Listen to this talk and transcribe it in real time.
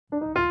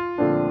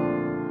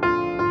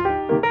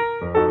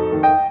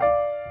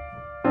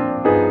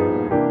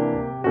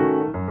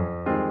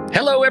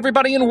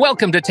everybody, and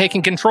welcome to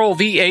Taking Control,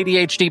 the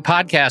ADHD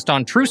podcast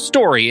on True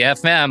Story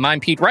FM.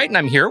 I'm Pete Wright, and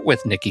I'm here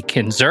with Nikki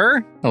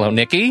Kinzer. Hello,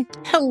 Nikki.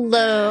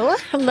 Hello.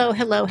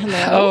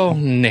 Oh,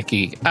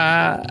 Nikki.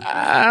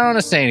 I don't want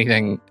to say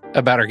anything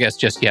about our guest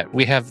just yet.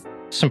 We have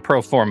some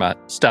pro forma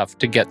stuff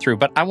to get through,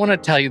 but I want to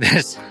tell you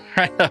this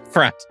right up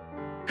front.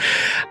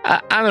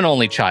 I'm an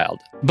only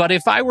child, but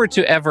if I were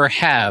to ever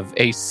have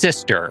a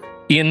sister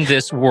in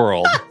this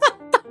world,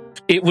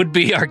 it would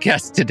be our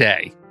guest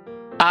today.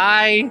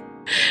 I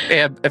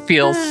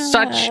feel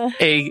such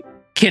a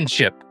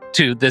kinship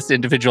to this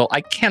individual. I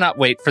cannot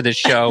wait for this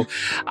show.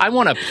 I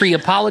want to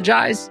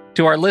pre-apologize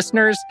to our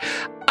listeners.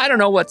 I don't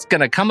know what's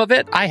going to come of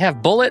it. I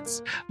have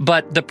bullets,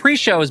 but the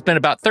pre-show has been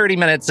about 30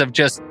 minutes of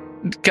just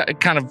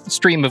kind of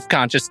stream of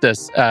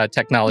consciousness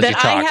technology that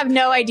talk. I have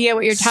no idea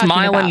what you're talking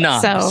Smile about. And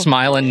nod.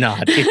 Smile and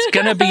nod. It's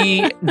going to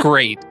be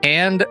great.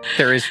 And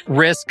there is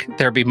risk.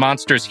 There'll be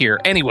monsters here.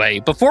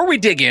 Anyway, before we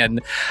dig in,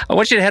 I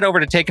want you to head over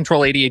to Take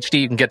Control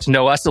ADHD. You can get to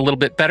know us a little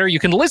bit better. You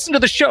can listen to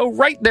the show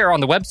right there on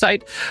the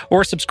website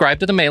or subscribe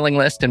to the mailing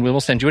list, and we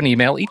will send you an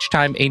email each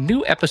time a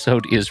new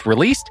episode is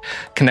released.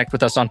 Connect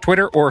with us on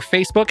Twitter or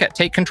Facebook at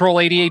Take Control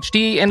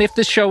ADHD. And if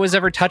this show has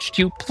ever touched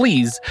you,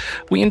 please,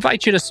 we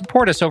invite you to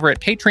support us over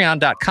at patreon.com/the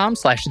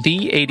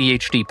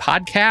ADHD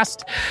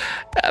podcast.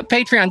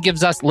 Patreon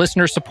gives us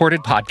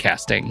listener-supported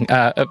podcasting.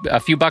 A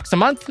few bucks a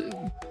month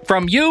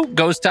from you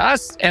goes to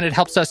us, and it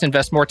helps us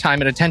invest more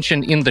time and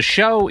attention in the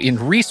show, in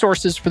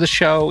resources for the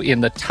show, in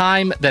the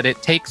time that it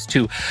takes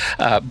to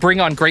bring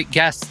on great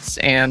guests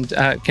and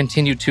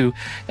continue to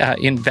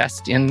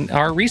invest in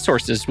our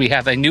resources. We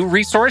have a new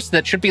resource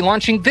that should be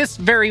launching this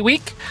very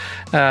week.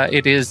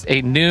 It is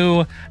a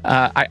new,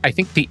 I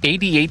think, the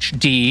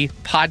ADHD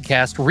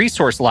podcast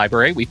resource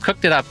library. We've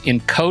cooked it up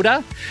in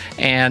Coda,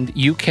 and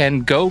you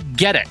can go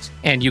get it.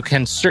 And you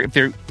can if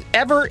there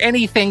ever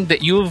anything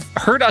that you've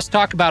heard us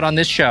talk about on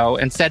this show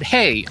and said,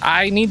 hey,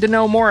 I need to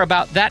know more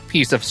about that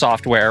piece of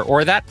software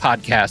or that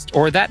podcast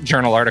or that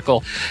journal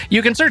article,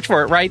 you can search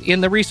for it right in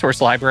the resource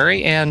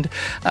library. And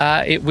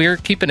we're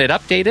keeping it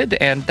updated.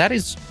 And that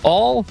is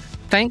all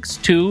thanks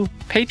to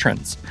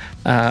patrons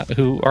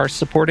who are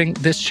supporting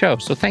this show.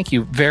 So thank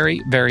you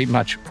very, very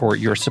much for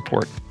your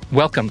support.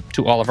 Welcome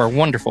to all of our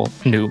wonderful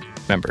new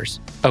members.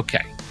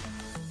 Okay,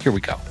 here we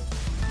go.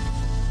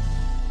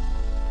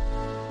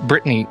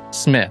 Brittany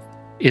Smith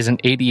is an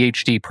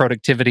ADHD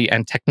productivity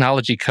and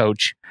technology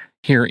coach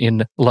here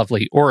in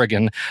lovely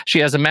Oregon. She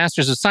has a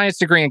master's of science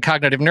degree in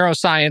cognitive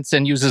neuroscience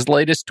and uses the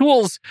latest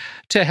tools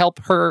to help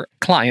her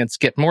clients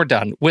get more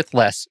done with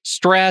less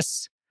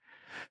stress.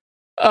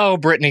 Oh,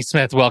 Brittany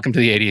Smith, welcome to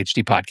the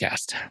ADHD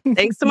podcast.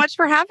 Thanks so much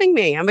for having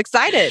me. I'm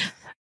excited.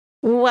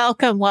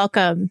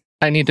 Welcome.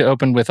 I need to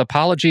open with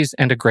apologies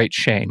and a great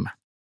shame.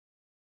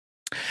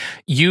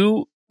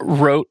 You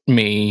wrote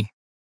me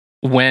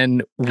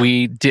when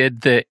we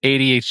did the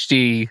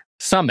ADHD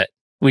summit.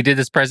 We did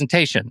this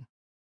presentation,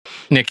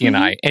 Nikki and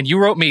I, and you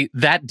wrote me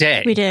that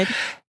day. We did.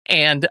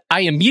 And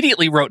I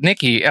immediately wrote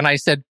Nikki and I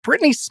said,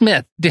 Brittany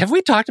Smith, have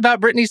we talked about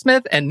Brittany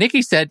Smith? And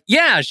Nikki said,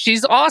 yeah,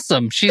 she's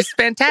awesome. She's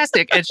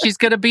fantastic. And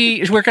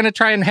we're going to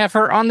try and have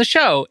her on the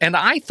show. And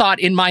I thought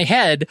in my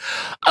head,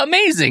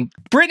 amazing.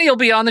 Brittany will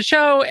be on the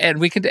show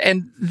and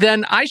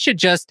then I should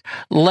just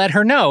let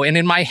her know. And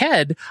in my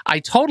head, I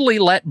totally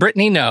let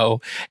Brittany know.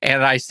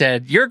 And I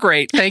said, you're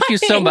great. Thank you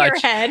so much.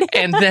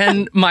 And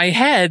then my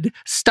head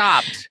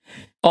stopped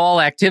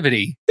all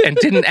activity and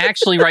didn't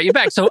actually write you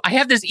back. So I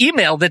have this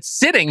email that's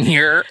sitting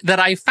here that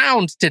I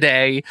found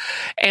today,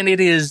 and it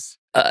is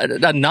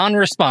a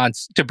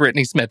non-response to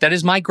Brittany Smith. That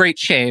is my great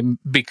shame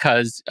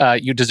because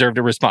you deserved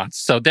a response.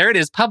 So there it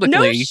is publicly.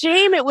 No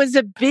shame. It was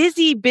a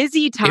busy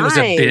time. It was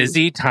a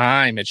busy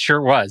time. It sure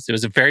was. It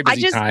was a very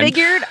busy time. I just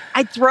figured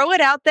I'd throw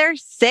it out there,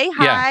 say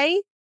hi,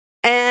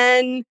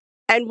 and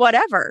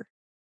whatever.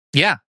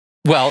 Yeah.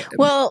 Well,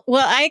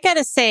 I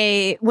gotta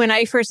say, when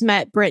I first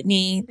met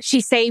Brittany,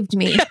 she saved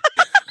me.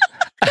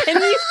 and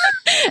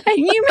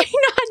you may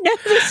not know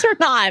this or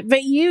not,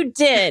 but you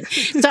did.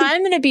 So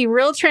I'm going to be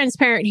real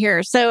transparent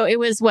here. So it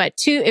was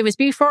it was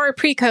before or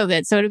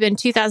pre-COVID. So it would have been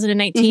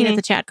 2019 at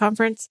the chat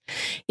conference.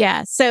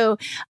 Yeah. So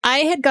I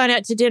had gone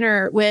out to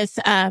dinner with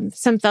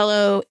some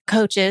fellow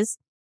coaches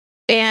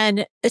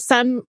and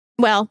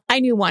I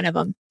knew one of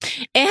them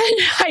and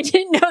I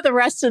didn't know the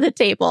rest of the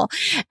table.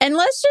 And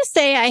let's just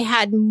say I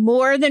had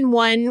more than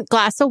one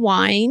glass of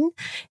wine,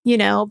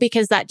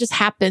 because that just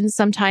happens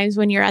sometimes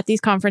when you're at these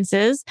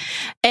conferences.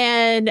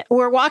 And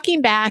we're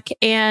walking back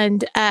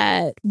and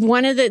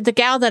one of the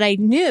gal that I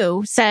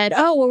knew said,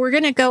 oh, well, we're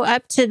going to go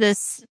up to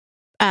this.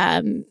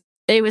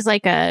 It was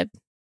like a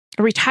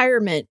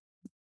retirement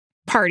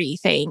party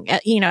thing,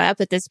 up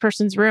at this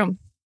person's room.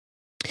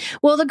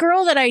 Well, the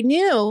girl that I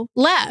knew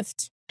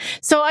left.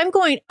 So I'm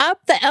going up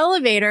the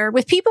elevator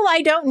with people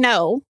I don't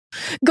know,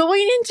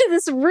 going into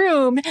this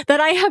room that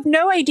I have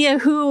no idea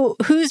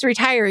who's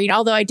retiring,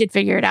 although I did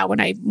figure it out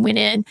when I went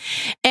in.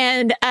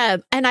 And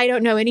I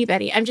don't know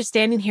anybody. I'm just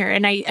standing here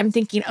and I'm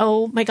thinking,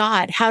 oh my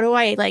God, how do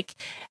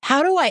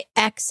I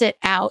exit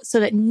out so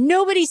that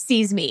nobody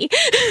sees me?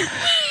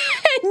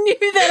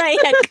 knew that I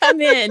had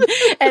come in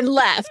and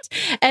left.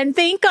 And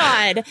thank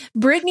God,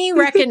 Brittany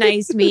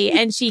recognized me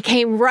and she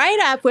came right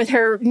up with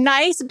her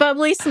nice,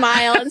 bubbly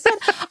smile and said,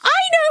 I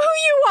know who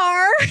you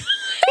are.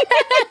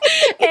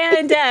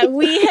 And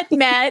we had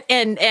met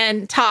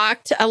and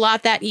talked a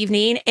lot that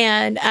evening.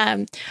 And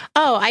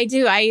I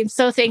do. I am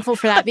so thankful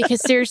for that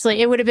because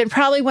seriously, it would have been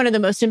probably one of the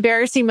most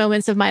embarrassing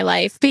moments of my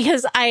life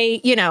because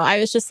I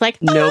was just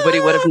like, nobody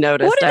would have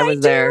noticed I was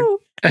there.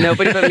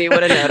 Nobody but me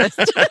would have noticed.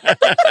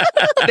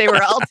 They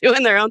were all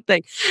doing their own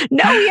thing.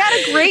 No, we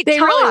had a great talk. They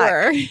really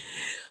were.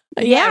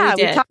 Yeah,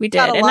 we did.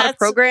 About a lot of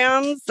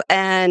programs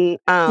and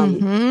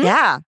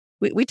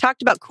we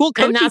talked about cool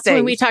coaching and that's things.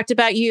 When we talked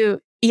about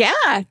you.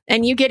 Yeah.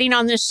 And you getting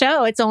on this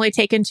show, it's only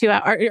taken 2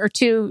 hours or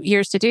 2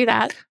 years to do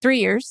that. 3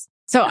 years.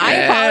 So I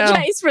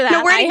apologize for that.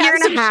 No, we're I a year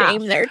and a half.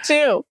 Shame there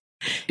too.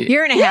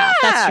 Year and a half.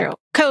 That's true.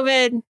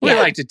 COVID. We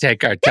like to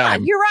take our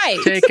time. Yeah, you're right.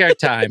 Take our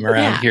time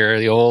around here,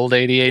 the old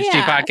ADHD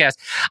podcast.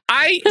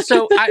 I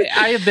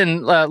have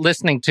been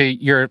listening to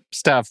your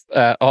stuff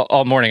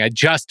all morning. I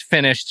just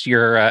finished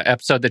your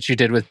episode that you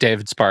did with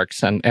David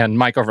Sparks and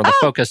Mike over on the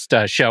Focused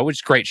show, which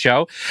is a great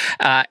show.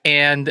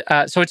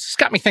 So it's just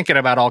got me thinking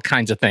about all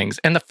kinds of things.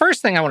 And the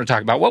first thing I want to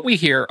talk about, what we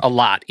hear a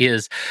lot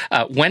is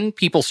when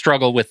people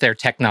struggle with their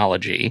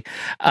technology,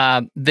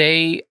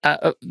 they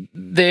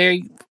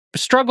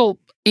struggle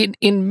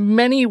in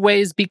many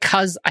ways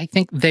because I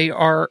think they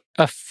are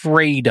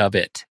afraid of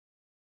it.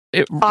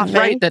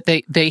 Right? That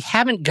they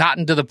haven't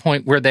gotten to the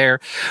point where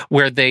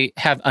they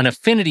have an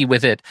affinity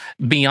with it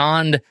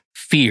beyond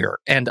fear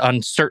and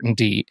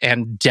uncertainty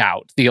and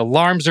doubt. The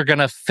alarms are going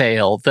to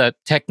fail. The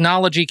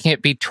technology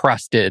can't be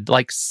trusted.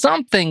 Like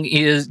something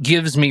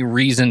gives me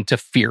reason to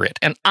fear it.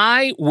 And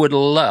I would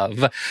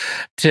love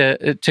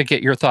to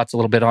get your thoughts a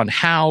little bit on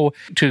how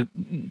to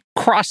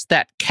cross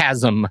that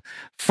chasm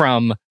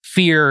from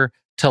fear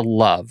to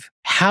love.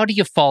 How do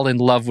you fall in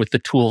love with the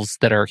tools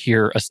that are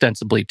here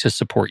ostensibly to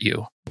support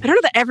you? I don't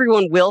know that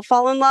everyone will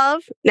fall in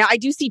love. Now, I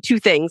do see two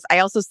things. I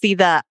also see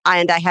and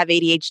I have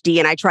ADHD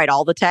and I tried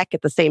all the tech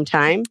at the same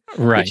time,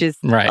 which is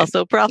also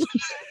a problem.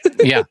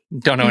 Yeah,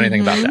 don't know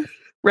anything about that.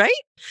 Right?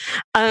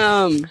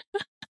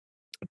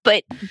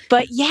 But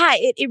yeah,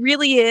 it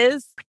really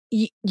is.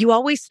 You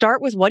always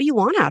start with, what do you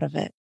want out of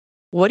it?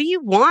 What do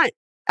you want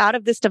out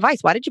of this device?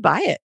 Why did you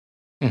buy it?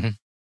 Mm-hmm.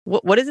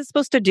 What is it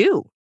supposed to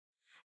do?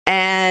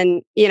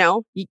 And,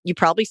 you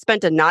probably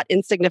spent a not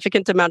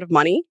insignificant amount of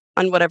money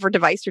on whatever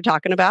device you're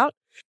talking about.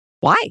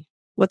 Why?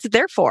 What's it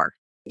there for?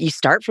 You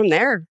start from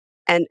there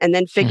and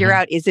then figure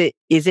out, is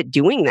it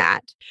doing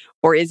that?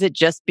 Or is it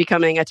just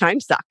becoming a time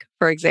suck,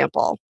 for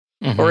example?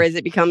 Or is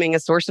it becoming a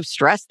source of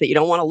stress that you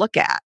don't want to look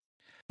at?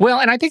 Well,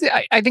 and I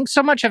think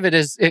so much of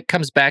it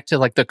comes back to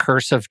like the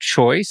curse of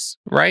choice,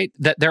 right?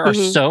 That there are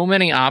so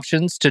many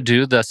options to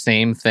do the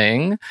same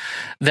thing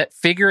that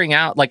figuring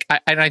out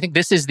and I think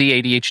this is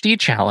the ADHD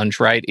challenge,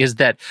 right? Is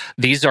that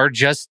these are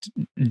just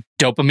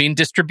dopamine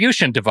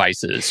distribution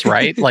devices,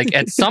 right? Like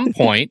at some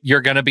point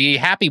you're going to be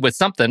happy with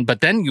something,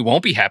 but then you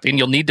won't be happy and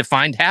you'll need to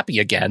find happy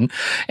again.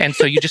 And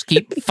so you just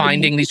keep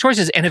finding these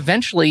choices. And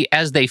eventually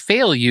as they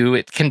fail you,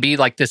 it can be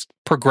like this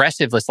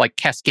progressive, this like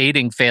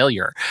cascading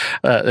failure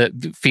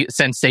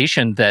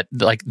sensation that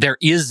like there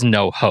is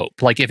no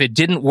hope. Like if it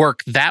didn't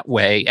work that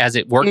way as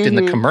it worked in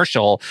the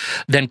commercial,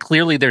 then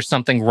clearly there's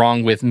something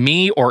wrong with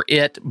me or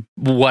it,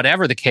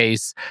 whatever the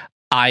case.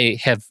 I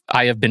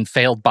have been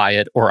failed by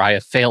it or I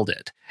have failed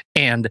it.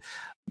 And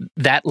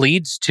that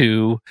leads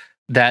to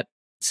that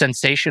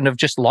sensation of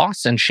just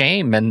loss and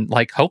shame and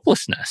like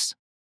hopelessness.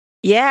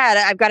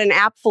 Yeah, I've got an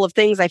app full of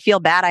things I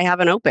feel bad I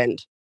haven't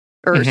opened,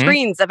 or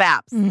screens of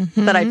apps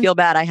that I feel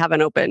bad I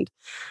haven't opened.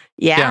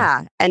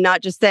 Yeah. And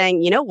not just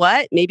saying, you know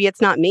what, maybe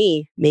it's not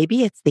me,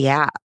 maybe it's the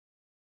app.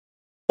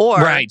 Or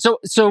right.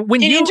 So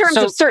when in terms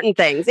of certain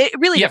things, it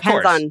really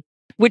depends on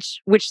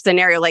which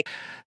scenario.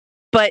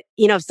 But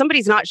if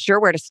somebody's not sure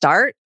where to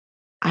start,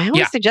 I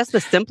always suggest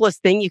the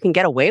simplest thing you can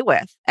get away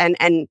with.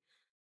 And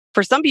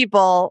for some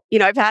people,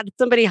 I've had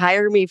somebody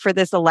hire me for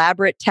this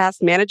elaborate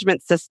task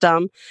management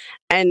system.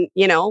 And,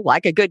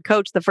 like a good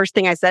coach, the first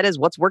thing I said is,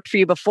 what's worked for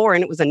you before?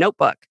 And it was a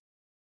notebook.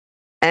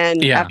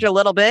 And after a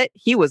little bit,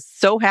 he was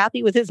so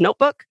happy with his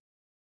notebook.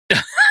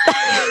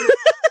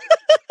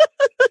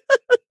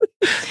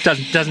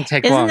 Doesn't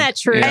take long. Isn't that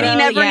true? And he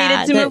never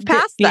needed to move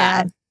past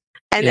that.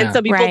 And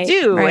some people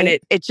do. Right. And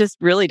it just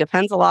really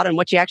depends a lot on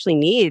what you actually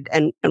need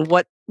and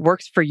what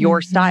works for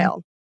your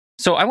style.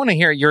 So I want to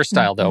hear your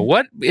style, though.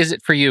 What is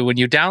it for you when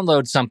you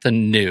download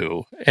something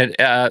new?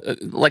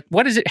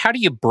 What is it? How do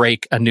you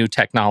break a new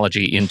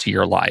technology into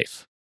your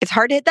life? It's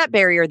hard to hit that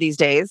barrier these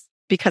days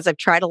because I've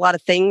tried a lot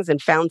of things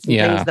and found some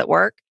things that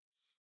work.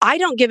 I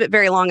don't give it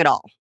very long at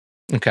all.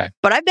 Okay.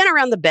 But I've been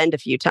around the bend a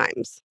few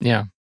times.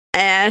 Yeah.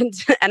 And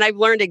I've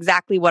learned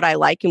exactly what I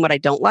like and what I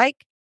don't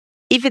like.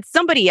 If it's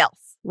somebody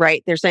else,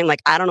 right? They're saying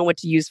I don't know what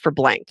to use for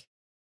blank.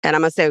 And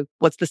I'm going to say,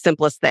 what's the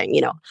simplest thing?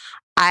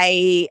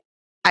 I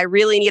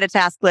really need a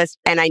task list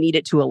and I need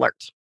it to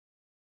alert.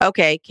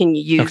 Okay. Can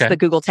you use the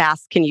Google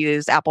Tasks? Can you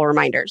use Apple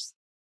Reminders?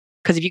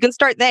 Because if you can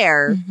start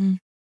there,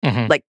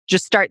 Like,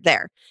 just start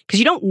there, because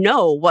you don't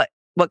know what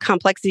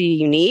complexity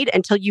you need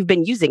until you've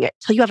been using it,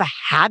 till you have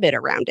a habit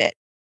around it.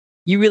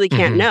 You really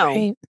can't know.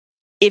 Right.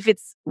 If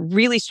it's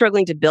really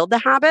struggling to build the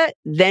habit,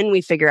 then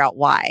we figure out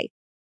why.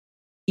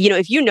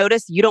 If you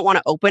notice you don't want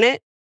to open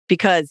it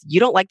because you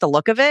don't like the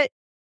look of it,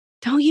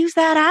 don't use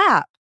that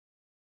app.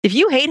 If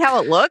you hate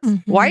how it looks,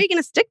 why are you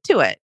going to stick to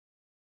it?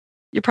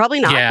 You're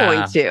probably not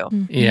going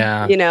to.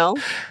 Yeah.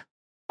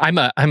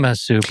 I'm a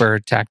super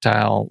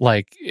tactile,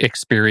 like,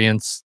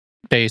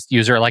 experience-based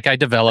user. Like, I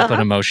develop an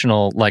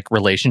emotional, like,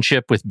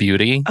 relationship with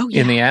beauty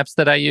in the apps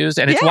that I use.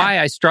 And it's why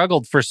I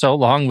struggled for so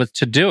long with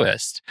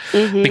Todoist,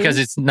 because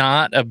it's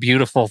not a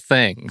beautiful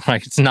thing.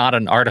 Like, it's not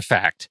an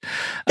artifact.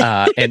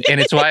 And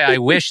it's why I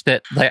wish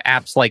that the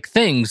apps like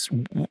Things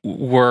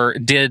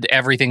did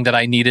everything that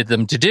I needed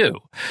them to do,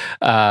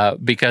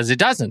 because it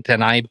doesn't.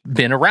 And I've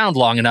been around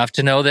long enough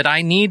to know that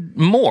I need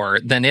more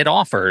than it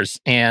offers.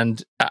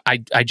 And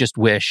I just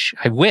wish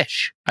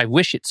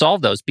it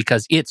solved those,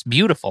 because it's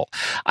beautiful.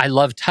 I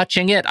love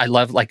touching it. I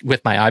love, like,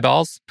 with my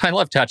eyeballs. I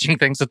love touching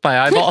things with my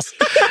eyeballs.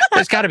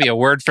 There's got to be a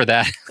word for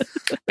that.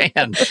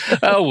 Man.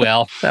 Oh,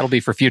 well, that'll be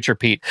for future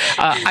Pete.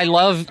 I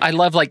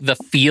love like the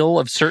feel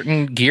of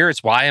certain gear.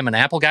 It's why I'm an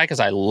Apple guy, because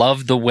I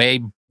love the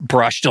way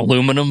brushed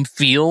aluminum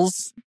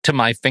feels to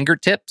my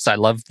fingertips. I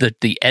love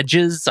the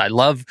edges. I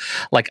love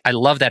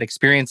that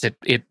experience.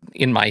 It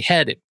in my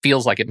head, it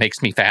feels like it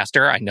makes me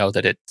faster. I know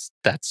that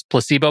that's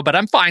placebo, but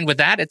I'm fine with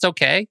that. It's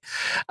okay.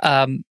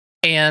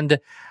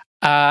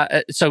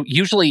 So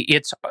usually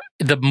it's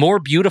the more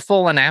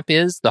beautiful an app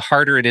is, the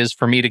harder it is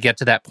for me to get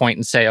to that point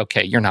and say,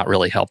 okay, you're not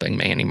really helping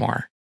me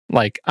anymore.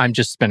 Like, I'm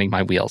just spinning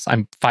my wheels.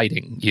 I'm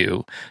fighting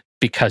you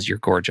because you're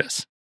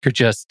gorgeous.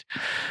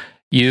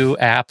 You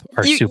app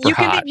are super hot. You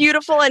can be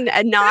beautiful and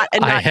not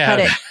cut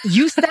it.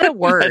 You said a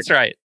word. That's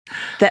right.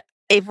 That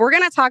if we're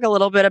going to talk a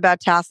little bit about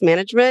task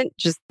management,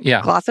 just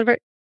gloss over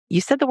it.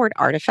 You said the word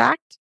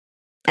artifact.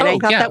 And I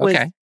thought that was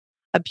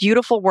a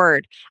beautiful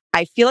word.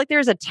 I feel like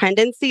there's a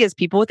tendency as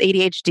people with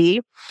ADHD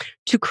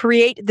to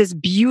create this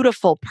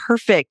beautiful,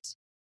 perfect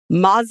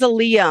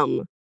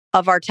mausoleum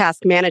of our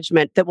task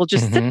management that will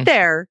just sit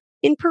there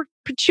in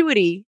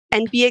perpetuity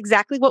and be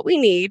exactly what we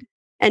need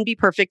and be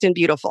perfect and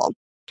beautiful.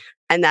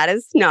 And that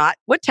is not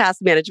what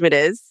task management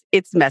is.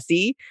 It's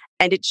messy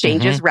and it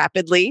changes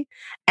rapidly.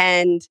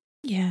 And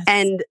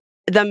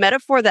the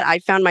metaphor that I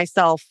found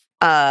myself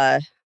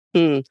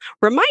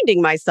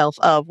reminding myself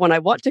of when I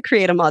want to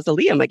create a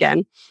mausoleum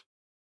again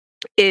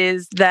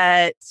is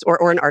that,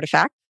 or an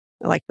artifact,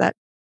 I like that,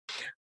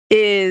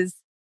 is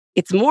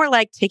it's more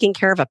like taking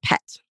care of a pet.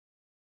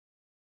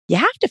 You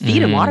have to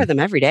feed and water them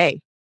every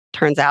day,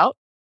 turns out.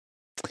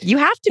 You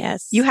have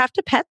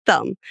to pet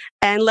them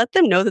and let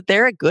them know that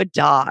they're a good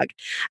dog.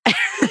 And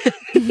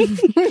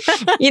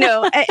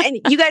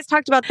you guys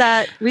talked about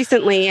that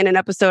recently in an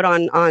episode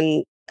on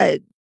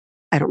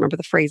I don't remember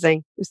the phrasing.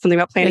 It was something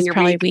about planning your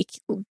week.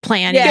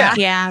 Planning.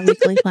 Yeah,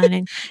 weekly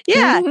planning.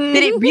 That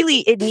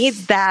it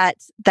needs that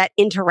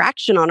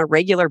interaction on a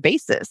regular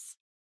basis.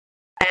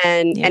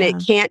 And it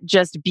can't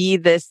just be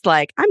this,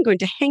 like, I'm going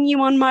to hang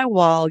you on my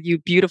wall, you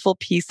beautiful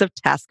piece of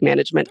task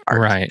management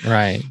art.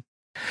 Right.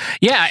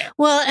 Yeah.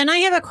 Well, and I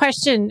have a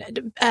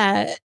question,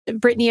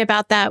 Brittany,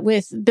 about that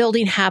with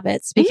building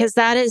habits, because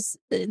that is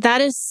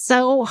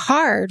so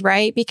hard,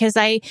 right? Because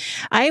I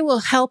will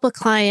help a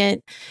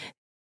client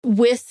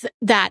with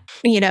that,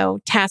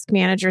 task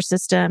manager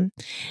system.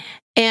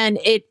 And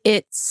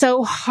it's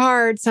so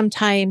hard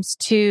sometimes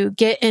to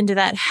get into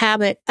that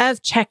habit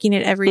of checking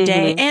it every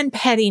day and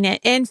petting it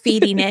and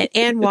feeding it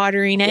and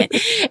watering it.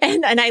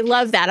 And I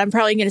love that. I'm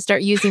probably going to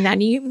start using that.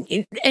 And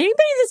anybody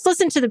that's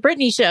listened to the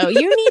Brittany show,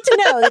 you need to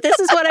know that this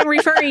is what I'm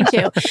referring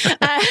to.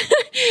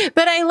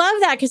 But I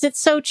love that because it's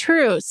so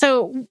true.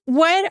 So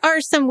what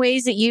are some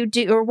ways that you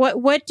do, or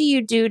what do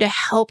you do to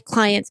help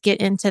clients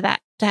get into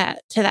that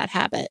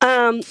habit?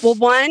 Well,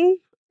 one,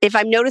 if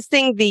I'm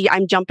noticing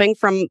I'm jumping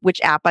from which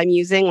app I'm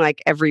using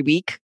like every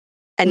week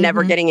and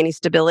never getting any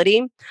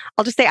stability,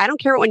 I'll just say, I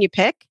don't care what one you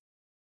pick,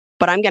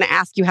 but I'm going to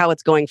ask you how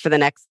it's going for the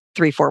next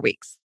 3-4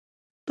 weeks.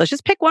 Let's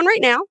just pick one right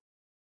now.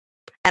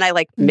 And I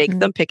make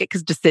them pick it,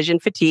 because decision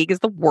fatigue is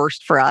the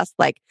worst for us.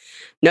 Like,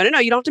 no, you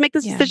don't have to make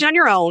this decision on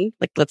your own.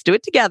 Like, let's do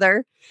it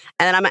together.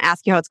 And then I'm going to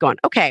ask you how it's going.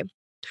 Okay.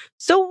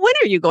 So when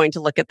are you going to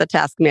look at the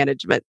task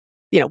management?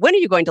 When are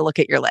you going to look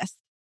at your list?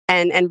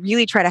 And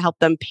really try to help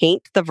them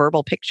paint the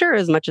verbal picture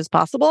as much as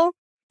possible,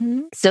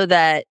 so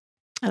that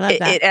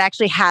it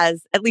actually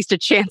has at least a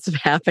chance of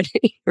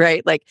happening,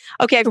 right? Like,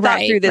 okay, I've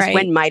thought through this. Right.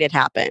 When might it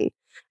happen?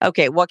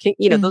 Okay, what can,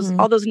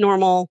 all those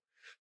normal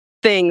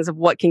things of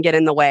what can get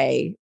in the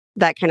way,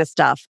 that kind of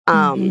stuff.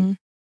 And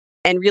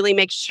really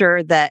make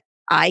sure that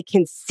I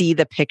can see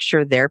the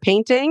picture they're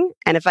painting.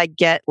 And if I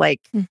get my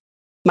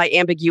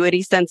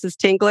ambiguity sense is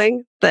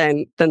tingling,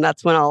 then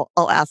that's when I'll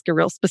ask a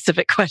real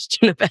specific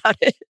question about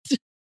it.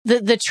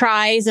 The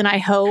tries and I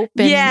hope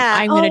and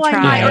I'm going to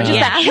try. Or just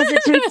that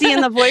hesitancy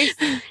in the voice.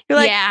 You're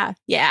like,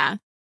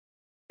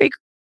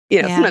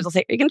 sometimes I'll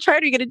say, are you going to try it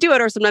or are you going to do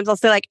it? Or sometimes I'll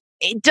say, like,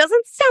 it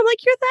doesn't sound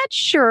like you're that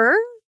sure.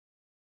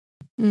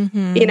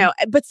 You know,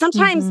 but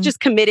sometimes just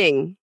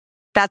committing,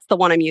 that's the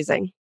one I'm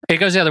using. It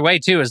goes the other way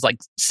too, is like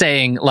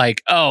saying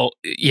like, oh,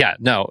 yeah,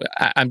 no,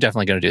 I'm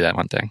definitely going to do that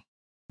one thing.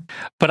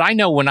 But I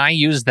know when I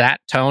use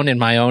that tone in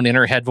my own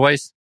inner head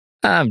voice,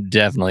 I'm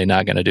definitely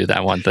not going to do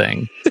that one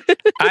thing.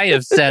 I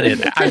have said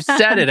it. I've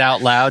said it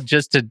out loud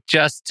just to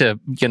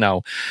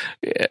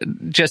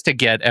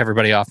get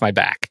everybody off my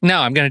back. No,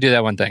 I'm going to do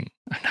that one thing.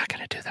 I'm not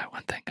going to do that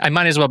one thing. I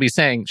might as well be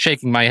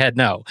shaking my head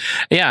no.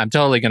 Yeah, I'm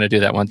totally going to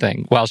do that one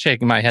thing while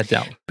shaking my head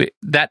no. But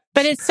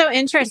it's so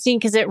interesting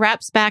because it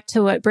wraps back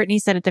to what Brittany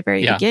said at the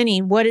very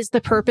beginning. What is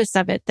the purpose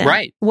of it then?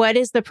 Right. What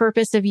is the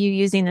purpose of you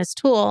using this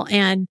tool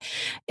and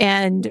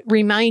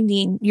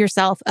reminding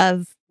yourself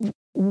of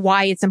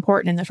why it's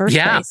important in the first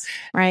place,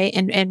 right?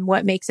 And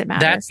what makes it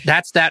matter.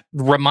 That's that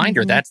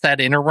reminder. That's that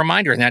inner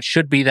reminder. And that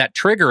should be that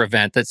trigger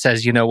event that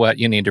says, you know what,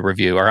 you need to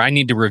review, or I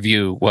need to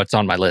review what's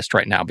on my list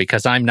right now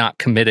because I'm not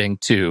committing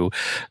to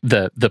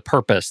the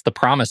purpose, the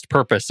promised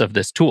purpose of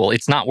this tool.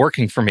 It's not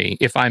working for me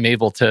if I'm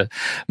able to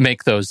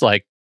make those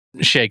like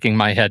shaking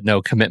my head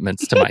no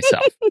commitments to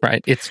myself,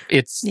 right?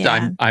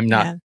 I'm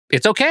not,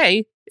 it's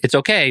okay. It's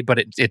okay,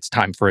 but it's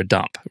time for a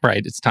dump,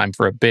 right? It's time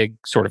for a big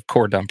sort of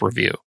core dump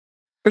review.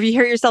 Or if you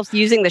hear yourself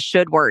using the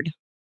should word.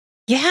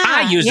 Yeah.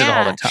 I use it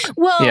all the time.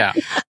 Well,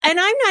 and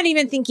I'm not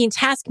even thinking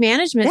task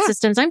management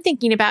systems. I'm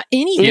thinking about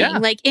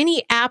anything, like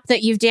any app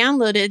that you've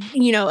downloaded,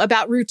 you know,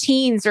 about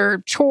routines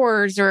or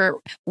chores or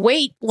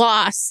weight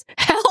loss,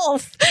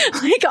 health,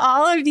 like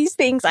all of these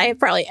things. I have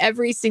probably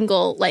every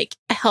single like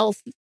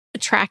health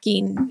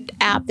tracking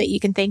app that you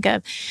can think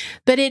of,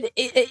 but oh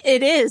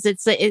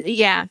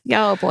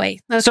boy.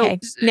 Okay. So,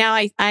 now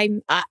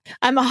I'm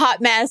a hot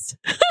mess.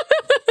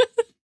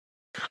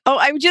 Oh,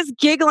 I'm just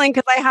giggling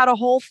because I had a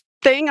whole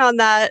thing on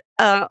that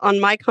on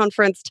my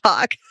conference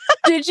talk.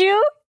 Did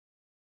you?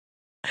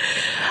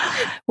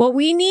 Well,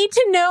 we need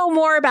to know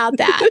more about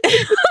that.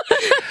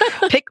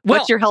 Pick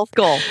what's your health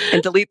goal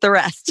and delete the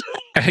rest.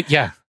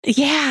 Yeah.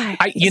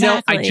 I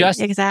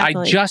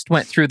just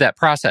went through that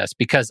process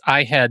because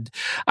I had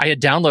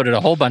downloaded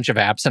a whole bunch of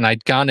apps and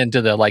I'd gone into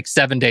the like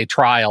 7-day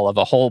trial of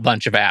a whole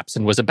bunch of apps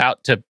and was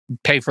about to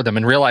pay for them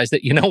and realized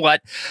that, you know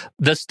what,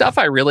 the stuff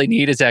I really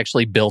need is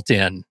actually built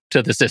in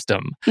to the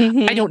system.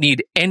 I don't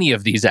need any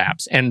of these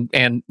apps.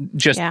 And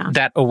just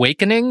that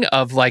awakening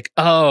of like,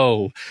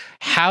 oh,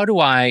 how do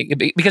I,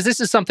 because this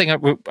is something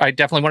I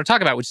definitely want to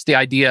talk about, which is the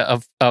idea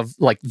of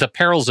like the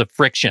perils of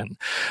friction,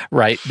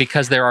 right?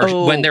 Because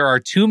when there are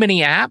too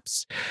many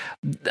apps,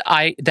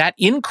 that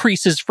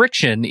increases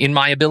friction in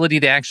my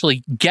ability to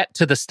actually get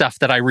to the stuff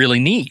that I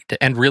really need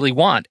and really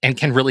want and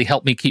can really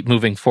help me keep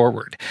moving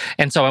forward.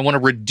 And so I want to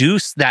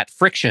reduce that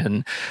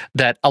friction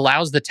that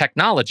allows the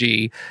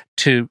technology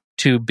to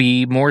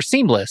be more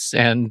seamless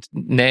and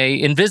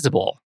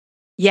invisible.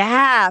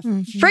 Yeah.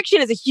 Friction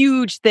is a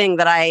huge thing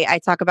that I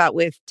talk about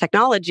with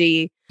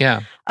technology.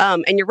 Yeah.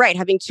 And you're right.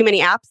 Having too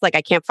many apps, like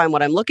I can't find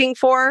what I'm looking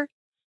for,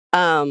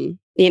 can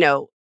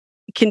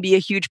be a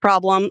huge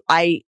problem.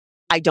 I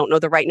don't know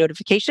the right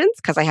notifications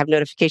because I have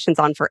notifications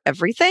on for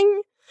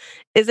everything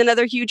is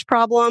another huge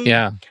problem.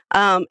 Yeah.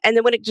 And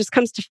then when it just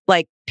comes to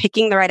like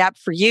picking the right app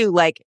for you,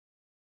 like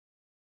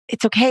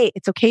it's okay.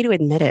 It's okay to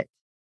admit it.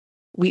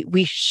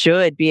 We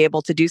should be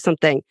able to do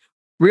something.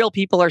 Real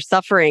people are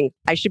suffering.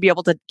 I should be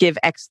able to give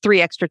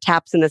 3 extra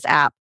taps in this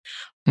app.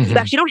 You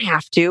actually don't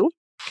have to.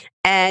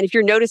 And if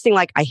you're noticing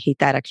like, I hate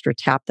that extra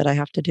tap that I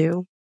have to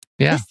do.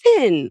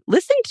 Listen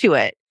to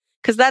it.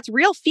 Because that's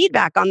real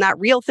feedback on that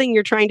real thing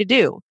you're trying to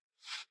do.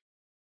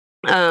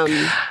 That's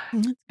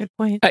a good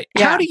point.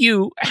 How do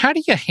you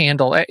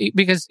handle,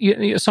 because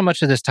so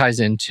much of this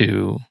ties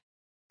into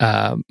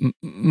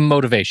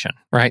motivation,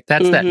 right?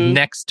 That's that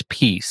next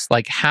piece.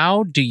 Like,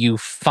 how do you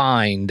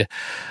find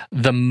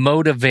the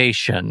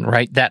motivation,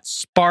 right? That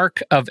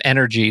spark of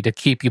energy to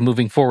keep you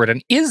moving forward?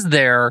 And is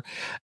there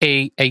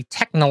a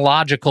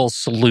technological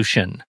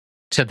solution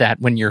to that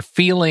when you're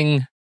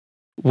feeling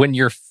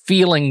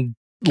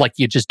like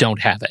you just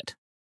don't have it?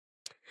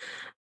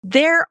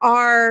 There's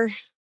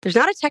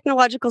not a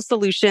technological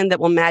solution that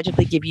will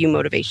magically give you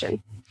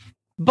motivation.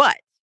 But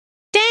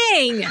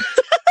dang.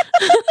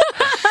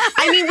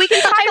 I mean, we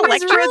can talk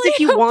electrodes if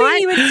you want.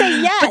 You would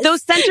say yes. But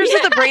those centers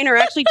of the brain are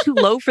actually too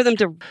low for them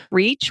to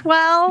reach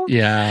well.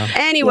 Yeah.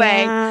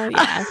 Anyway.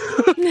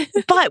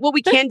 But what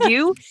we can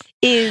do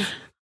is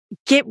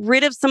get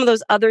rid of some of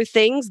those other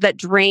things that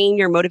drain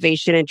your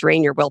motivation and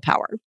drain your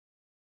willpower.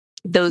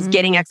 Those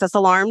getting excess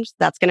alarms,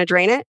 that's going to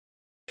drain it.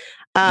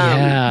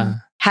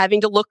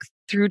 Having to look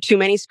through too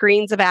many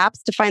screens of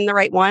apps to find the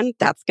right one,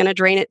 that's going to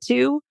drain it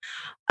too.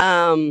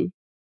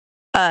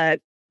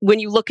 When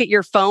you look at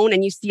your phone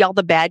and you see all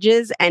the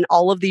badges and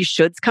all of these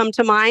shoulds come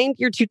to mind,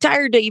 you're too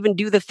tired to even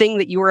do the thing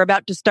that you were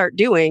about to start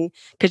doing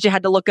because you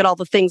had to look at all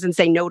the things and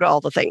say no to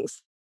all the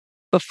things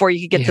before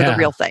you could get to the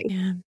real thing.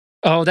 Yeah.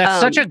 Oh,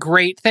 that's such a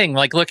great thing.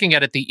 Like looking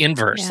at it the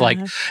inverse. Like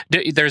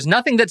there's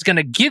nothing that's going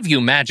to give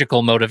you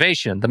magical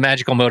motivation, the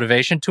magical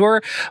motivation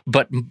tour,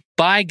 but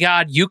by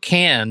God, you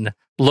can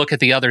look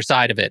at the other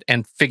side of it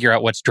and figure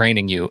out what's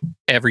draining you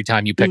every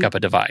time you pick up a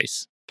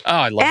device. Oh,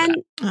 I love And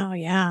that. Oh,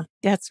 yeah.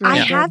 That's I really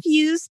good. have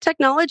used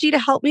technology to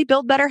help me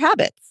build better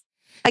habits.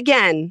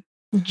 Again,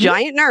 Mhm.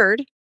 giant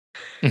nerd,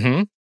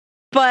 Mm-hmm.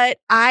 but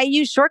I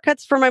use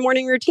shortcuts for my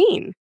morning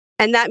routine.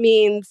 And that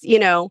means,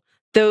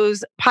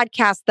 those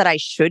podcasts that I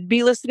should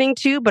be listening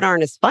to, but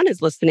aren't as fun as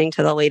listening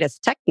to the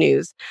latest tech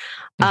news.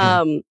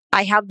 Mm-hmm.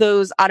 I have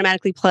those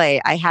automatically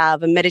play. I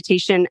have a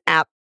meditation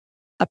app,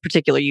 a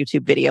particular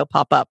YouTube video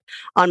pop up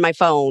on my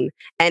phone,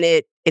 and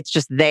it's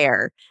just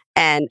there.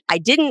 And I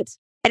didn't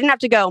have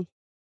to go,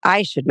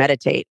 I should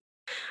meditate.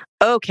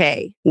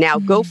 Okay, now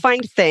go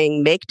find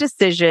thing, make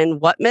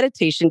decision. What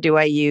meditation do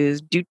I use?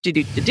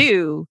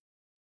 Do.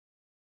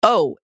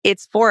 Oh,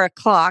 it's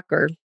 4:00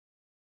 or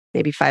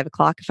maybe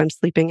 5:00 if I'm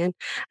sleeping in.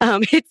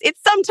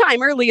 It's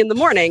sometime early in the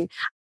morning.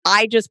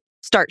 I just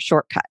start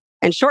shortcut,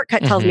 and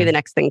shortcut tells me the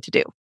next thing to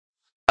do.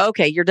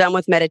 Okay, you're done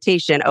with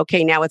meditation.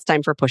 Okay, now it's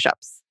time for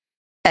push-ups.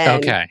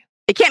 And Okay.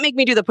 it can't make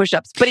me do the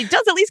push-ups, but it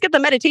does at least get the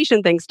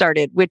meditation thing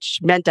started, which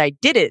meant I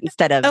did it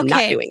instead of not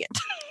Okay. doing it.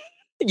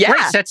 Yeah.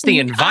 Right, sets the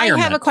environment.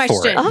 I have a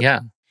question. For it.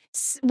 Yeah.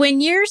 When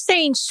you're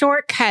saying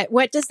shortcut,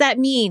 what does that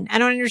mean? I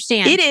don't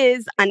understand. It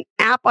is an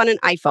app on an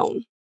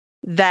iPhone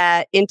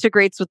that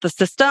integrates with the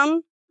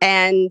system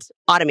and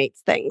automates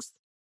things.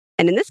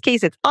 And in this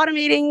case, it's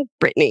automating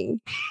Brittany.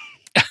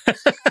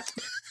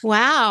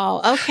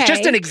 Wow. Okay.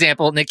 Just an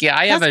example, Nikki.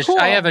 I have That's cool.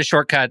 a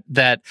shortcut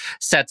that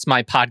sets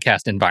my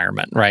podcast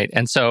environment, right?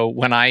 And so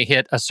when I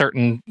hit a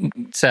certain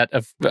set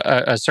of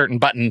a certain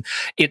button,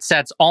 it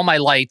sets all my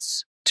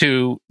lights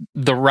to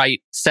the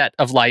right set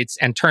of lights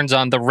and turns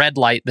on the red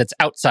light that's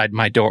outside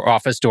my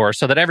office door,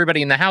 so that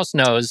everybody in the house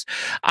knows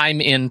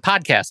I'm in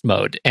podcast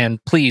mode.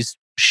 And please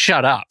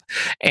shut up.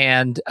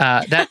 And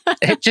that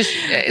it just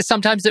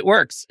sometimes it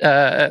works.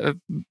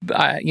 I'm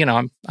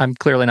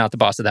clearly not the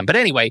boss of them, but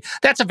anyway,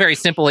 that's a very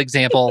simple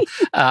example.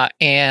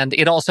 And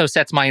it also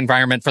sets my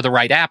environment for the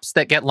right apps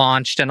that get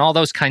launched and all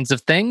those kinds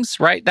of things.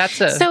 Right?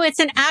 So it's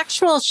an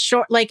actual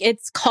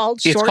it's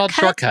called shortcuts. It's called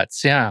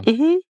shortcuts. Yeah.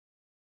 Mm-hmm.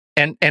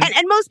 And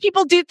most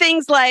people do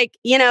things like,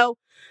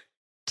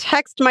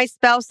 text my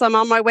spouse I'm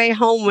on my way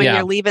home when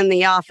you're leaving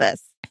the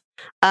office.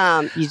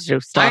 You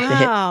just stop to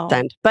hit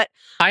send. But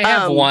I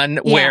have one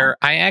where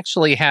I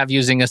actually have,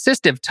 using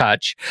assistive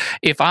touch,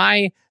 if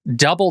I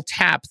double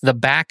tap the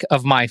back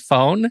of my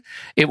phone,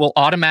 it will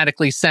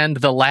automatically send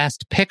the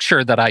last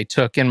picture that I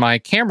took in my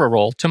camera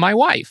roll to my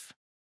wife.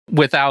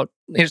 So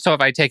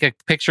if I take a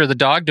picture of the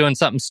dog doing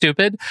something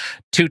stupid,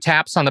 2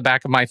 taps on the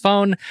back of my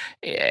phone,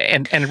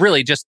 and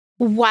really just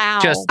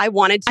wow. I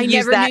wanted to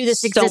use that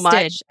so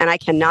much, and I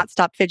cannot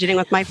stop fidgeting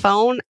with my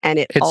phone, and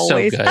it's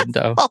always so good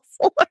though. false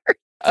alert.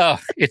 Oh,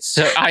 it's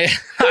so I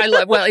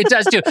love. Well, it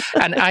does too.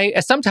 And I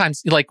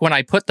sometimes, like when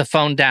I put the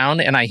phone down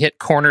and I hit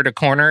corner to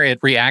corner, it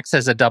reacts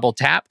as a double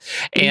tap,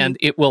 and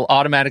it will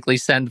automatically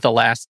send the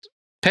last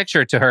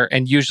picture to her.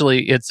 And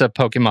usually, it's a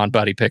Pokemon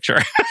buddy picture.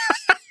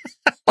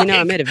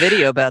 I made a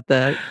video about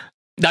that.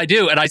 I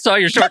do, and I saw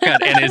your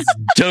shortcut, and it's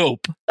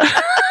dope.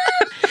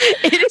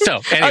 It is,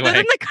 so anyway, other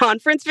than the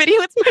conference video,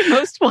 it's my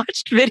most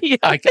watched video.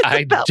 I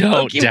don't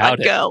Pokemon doubt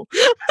it. Go.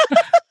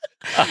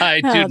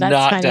 I do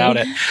not doubt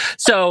it.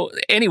 So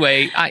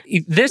anyway,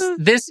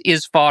 this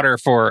is fodder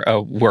for a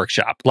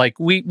workshop. Like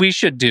we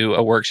should do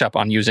a workshop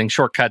on using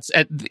shortcuts.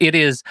 It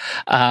is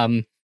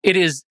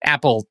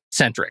Apple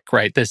centric,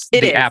 right?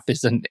 The app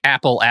is an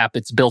Apple app.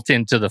 It's built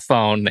into the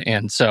phone,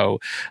 and so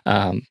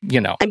I'm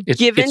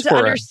given to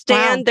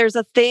understand. There's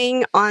a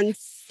thing on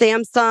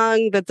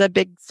Samsung that's a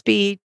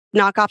Bixby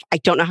knockoff. I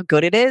don't know how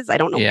good it is. I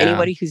don't know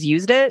anybody who's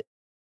used it.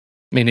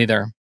 Me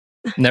neither.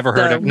 Never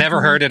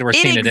heard it or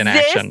seen it in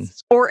action.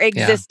 Or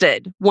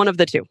existed. One of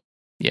the two.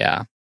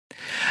 Yeah.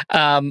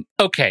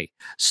 Okay.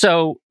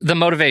 So the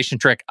motivation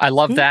trick. I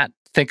love that.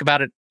 Think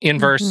about it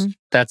inverse.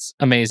 That's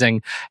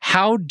amazing.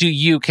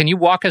 Can you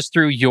walk us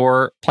through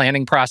your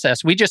planning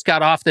process? We just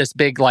got off this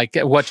big,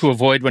 what to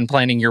avoid when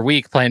planning your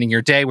week, planning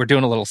your day. We're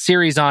doing a little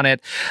series on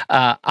it.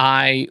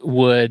 I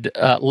would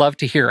love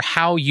to hear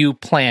how you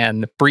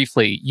plan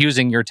briefly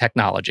using your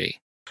technology.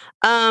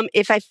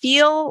 If I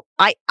feel,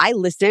 I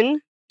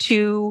listen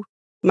to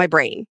my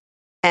brain.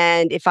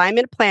 And if I'm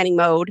in a planning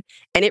mode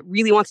and it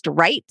really wants to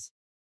write,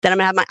 then I'm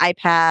going to have my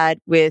iPad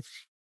with,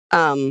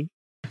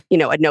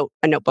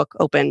 a notebook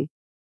open,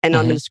 and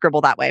I'm going to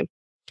scribble that way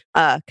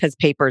because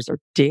papers are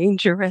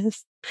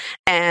dangerous.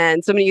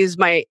 And so I'm going to use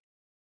my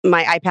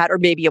iPad or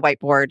maybe a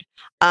whiteboard.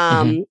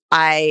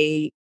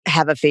 I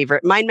have a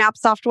favorite mind map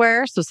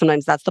software, so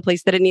sometimes that's the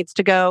place that it needs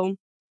to go.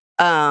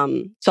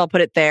 So I'll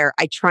put it there.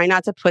 I try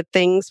not to put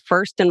things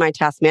first in my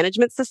task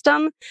management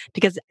system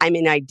because I'm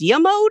in idea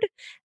mode,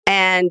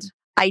 and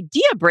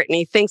idea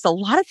Brittany thinks a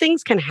lot of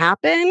things can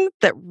happen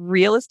that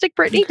realistic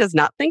Brittany does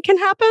not think can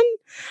happen,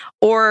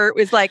 or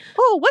is like,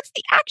 oh, what's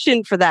the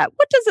action for that?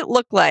 What does it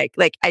look like?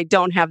 Like, I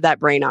don't have that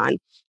brain on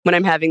when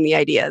I'm having the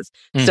ideas.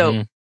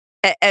 So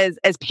as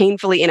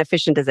painfully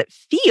inefficient as it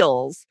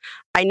feels,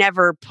 I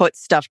never put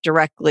stuff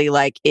directly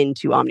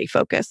into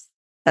OmniFocus.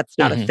 That's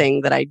not a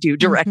thing that I do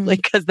directly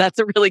because that's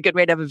a really good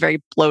way to have a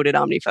very bloated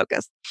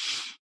OmniFocus.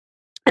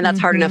 And that's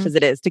hard enough as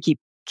it is to keep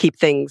keep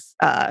things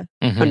Mhm.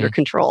 under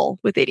control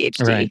with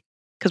ADHD Right.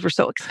 because we're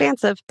so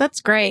expansive.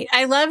 That's great.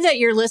 I love that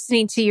you're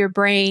listening to your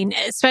brain,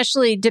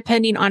 especially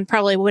depending on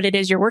probably what it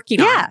is you're working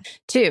Yeah. on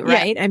too,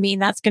 right? I mean,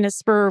 that's going to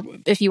spur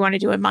if you want to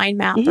do a mind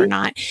map or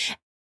not.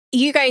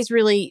 You guys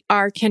really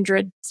are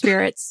kindred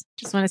spirits.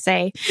 Just want to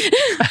say.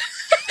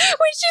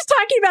 When she's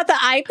talking about the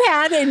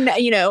iPad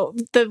and, you know,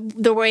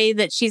 the way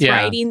that she's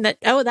writing that,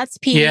 oh, that's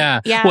Pete. Yeah.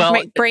 Well,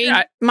 my brain,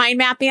 mind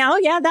mapping. Oh,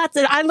 yeah, that's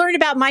it. I learned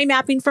about mind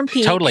mapping from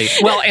Pete. Totally.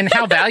 Well, and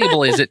how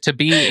valuable is it to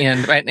be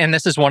in, and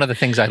this is one of the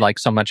things I like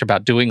so much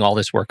about doing all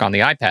this work on the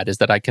iPad is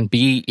that I can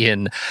be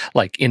in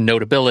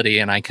Notability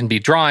and I can be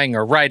drawing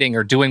or writing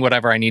or doing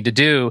whatever I need to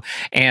do.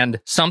 And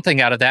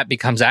something out of that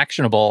becomes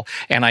actionable.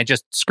 And I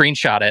just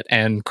screenshot it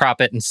and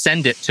crop it and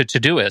send it to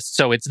Todoist.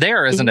 So it's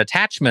there as an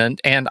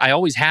attachment. And I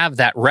always have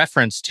that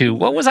reference to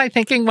what was I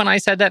thinking when I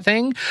said that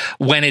thing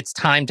when it's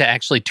time to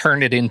actually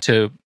turn it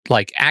into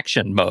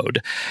action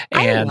mode.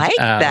 And I like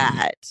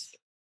that.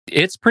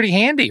 It's pretty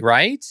handy,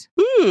 right?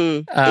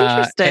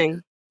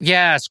 Interesting.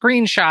 Yeah,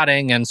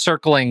 screenshotting and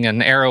circling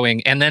and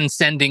arrowing and then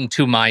sending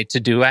to my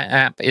to-do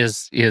app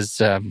is it's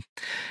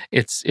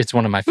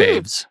one of my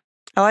faves.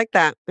 I like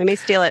that. I may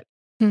steal it.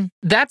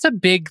 That's a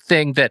big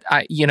thing that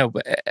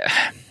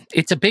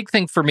it's a big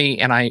thing for me,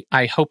 and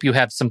I hope you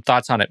have some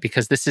thoughts on it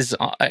because this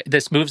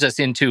moves us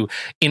into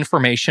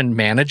information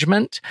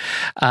management,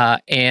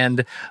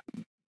 and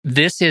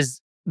this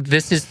is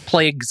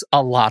plagues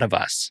a lot of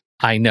us.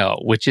 I know,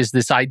 which is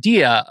this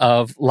idea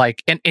of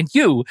and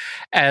you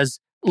as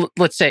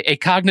let's say a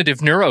cognitive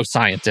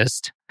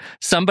neuroscientist,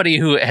 somebody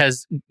who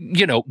has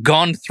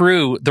gone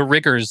through the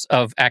rigors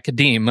of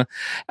academe,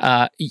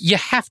 you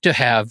have to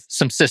have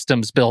some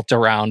systems built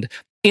around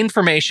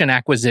information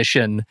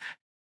acquisition,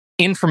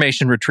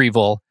 information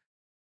retrieval,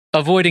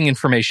 avoiding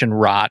information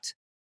rot.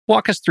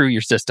 Walk us through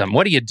your system.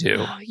 What do you do?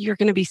 Oh, you're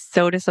going to be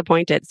so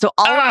disappointed. So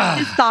all of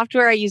the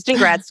software I used in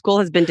grad school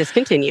has been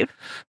discontinued.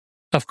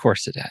 Of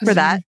course it has. For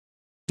that.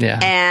 Yeah.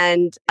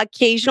 And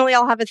occasionally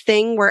I'll have a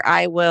thing where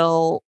I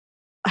will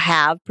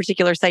have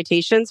particular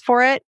citations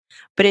for it.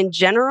 But in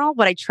general,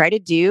 what I try to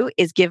do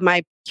is give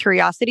my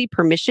curiosity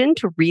permission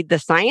to read the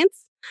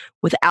science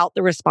without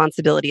the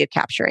responsibility of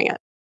capturing it.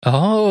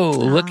 Oh,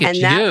 look at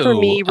you. And that for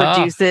me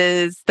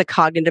reduces the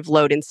cognitive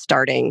load in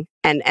starting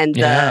and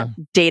the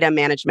data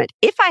management.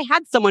 If I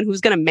had someone who's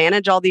going to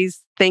manage all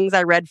these things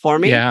I read for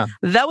me,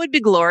 that would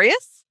be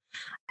glorious.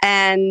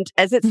 And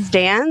as it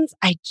stands,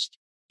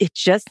 it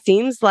just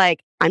seems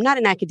like I'm not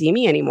in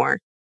academia anymore.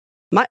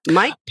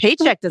 My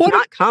paycheck does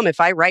not come if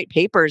I write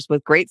papers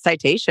with great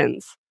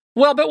citations.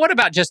 Well, but what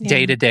about just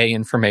day-to-day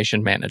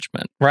information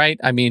management, right?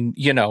 I mean,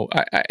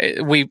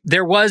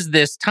 there was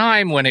this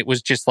time when it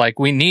was just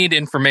we need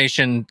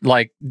information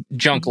like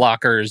junk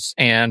lockers,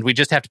 and we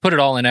just have to put it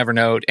all in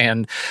Evernote,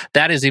 and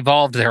that has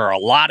evolved. There are a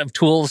lot of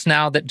tools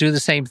now that do the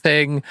same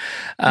thing.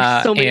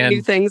 So many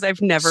new things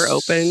I've never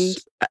opened.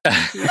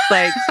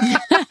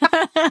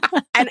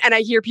 And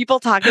I hear people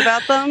talk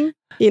about them,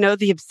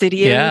 the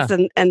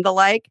obsidians and the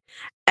like.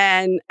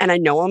 And I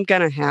know I'm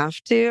going to have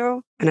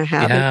to, and I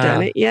haven't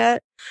done it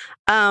yet.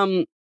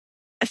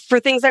 For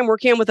things I'm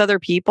working on with other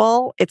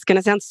people, it's going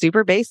to sound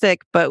super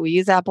basic, but we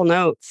use Apple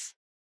Notes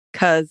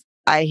because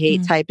I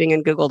hate typing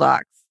in Google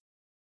Docs.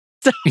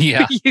 So we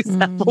use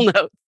Apple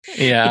Notes.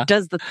 Yeah. It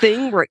does the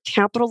thing where it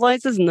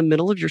capitalizes in the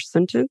middle of your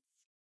sentence.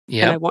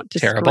 Yeah. And I want to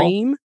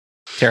scream.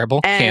 Terrible.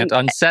 And, can't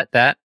unset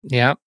that.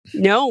 Yeah.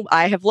 No,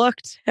 I have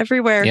looked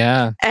everywhere.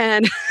 Yeah.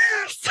 And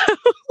so...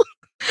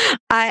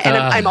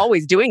 I'm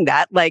always doing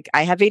that.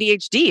 I have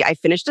ADHD. I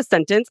finished a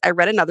sentence. I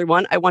read another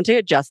one. I want to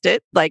adjust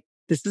it.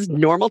 This is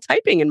normal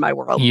typing in my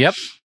world. Yep.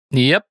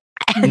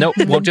 No,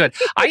 won't do it.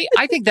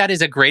 I think that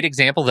is a great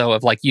example, though,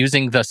 of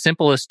using the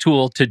simplest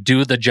tool to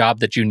do the job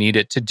that you need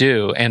it to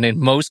do. And in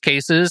most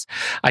cases,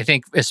 I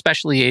think,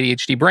 especially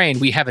ADHD brain,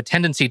 we have a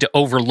tendency to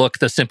overlook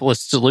the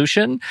simplest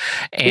solution,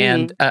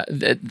 and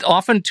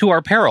often to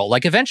our peril.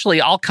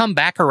 Eventually, I'll come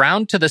back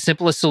around to the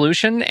simplest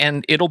solution,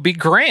 and it'll be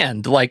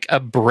grand. A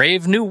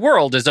brave new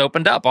world has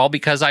opened up, all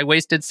because I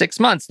wasted 6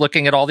 months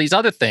looking at all these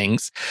other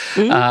things.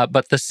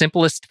 But the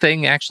simplest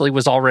thing actually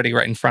was already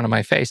right in front of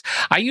my face.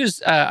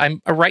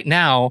 I'm right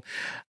now,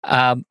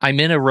 I'm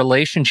in a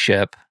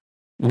relationship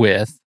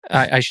with,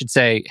 I should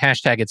say,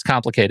 #it's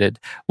complicated,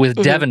 with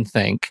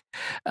DevonThink,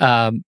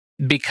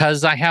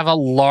 because I have a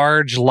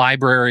large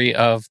library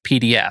of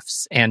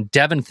PDFs, and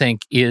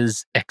DevonThink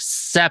is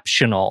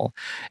exceptional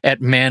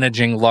at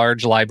managing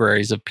large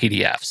libraries of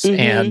PDFs.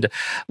 And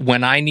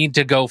when I need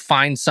to go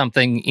find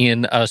something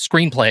in a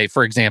screenplay,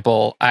 for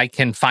example, I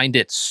can find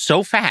it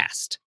so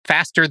faster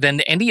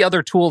than any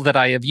other tool that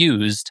I have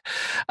used,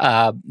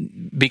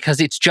 because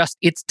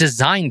it's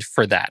designed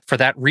for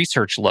that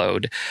research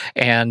load.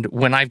 And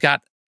when I've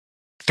got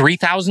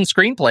 3,000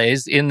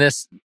 screenplays in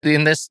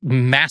this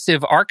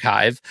massive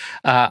archive,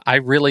 I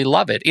really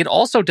love it. It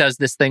also does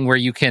this thing where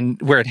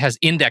it has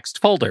indexed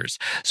folders.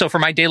 So for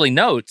my daily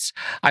notes,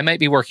 I might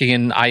be working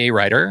in IA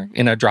Writer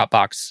in a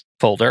Dropbox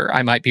folder.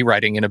 I might be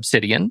writing in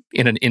Obsidian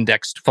in an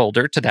indexed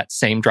folder to that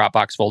same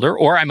Dropbox folder,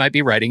 or I might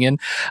be writing in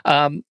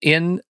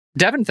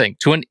DevonThink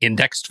to an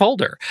indexed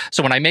folder.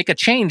 So when I make a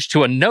change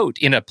to a note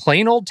in a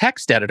plain old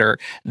text editor,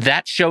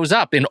 that shows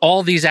up in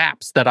all these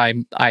apps that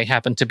I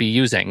happen to be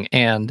using.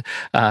 And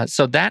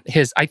so that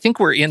is, I think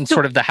we're in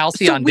sort of the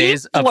halcyon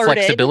days of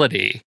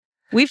flexibility.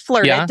 We've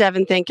flirted. Yeah.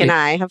 DevonThink and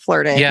I have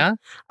flirted. Yeah.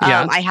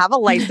 I have a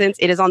license.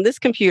 It is on this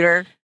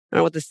computer. I don't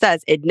know what this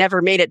says. It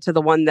never made it to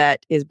the one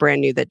that is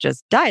brand new that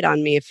just died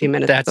on me a few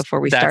minutes before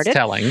we started. That's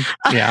telling.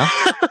 Yeah.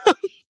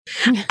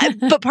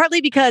 But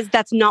partly because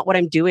that's not what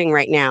I'm doing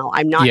right now.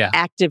 I'm not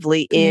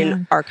actively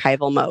in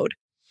archival mode.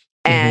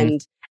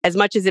 And as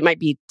much as it might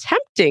be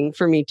tempting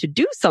for me to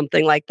do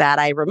something like that,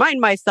 I remind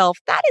myself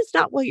that is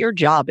not what your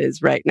job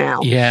is right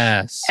now.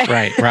 Yes,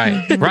 right.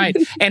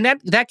 And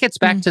that gets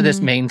back to this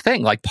main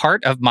thing. Like,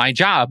 part of my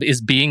job is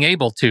being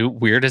able to,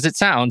 weird as it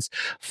sounds,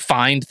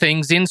 find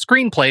things in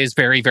screenplays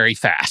very, very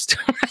fast.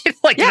 Right?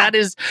 Like,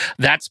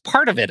 that's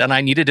part of it. And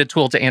I needed a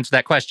tool to answer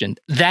that question.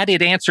 That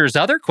it answers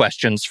other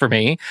questions for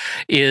me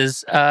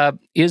is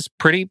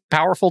pretty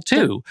powerful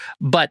too.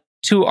 But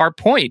to our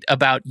point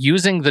about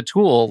using the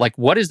tool, like,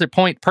 what is the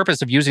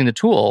purpose of using the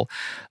tool?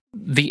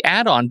 The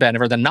add-on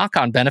benefit or the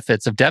knock-on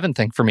benefits of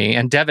DevonThink for me,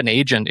 and Devon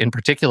Agent in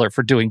particular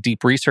for doing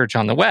deep research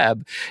on the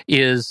web,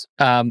 is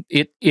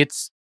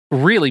it's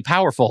really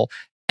powerful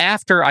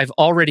after I've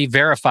already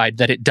verified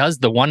that it does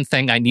the one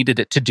thing I needed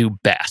it to do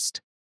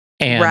best.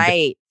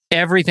 And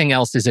everything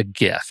else is a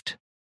gift.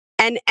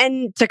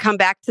 And to come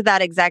back to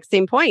that exact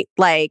same point,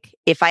 like,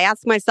 if I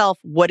ask myself,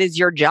 what is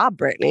your job,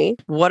 Brittany?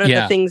 What are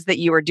the things that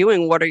you are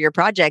doing? What are your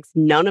projects?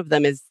 None of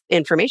them is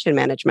information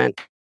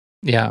management.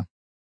 Yeah.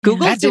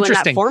 Google's doing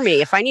that for me.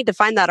 If I need to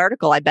find that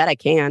article, I bet I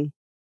can.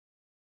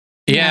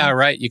 Yeah,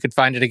 right. You could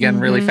find it again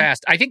really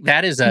fast. I think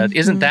that is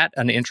isn't that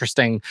an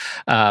interesting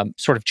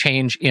sort of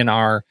change in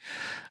our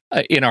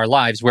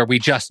lives, where we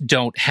just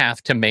don't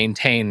have to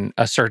maintain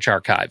a search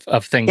archive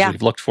of things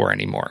we've looked for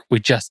anymore. We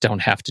just don't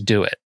have to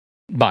do it.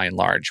 By and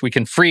large, we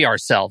can free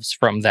ourselves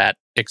from that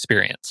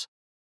experience.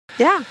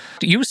 Yeah.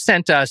 You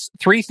sent us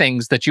 3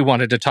 things that you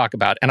wanted to talk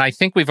about, and I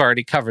think we've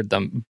already covered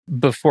them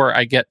before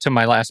I get to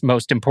my last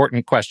most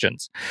important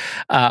questions.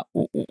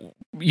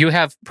 You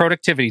have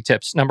productivity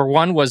tips. Number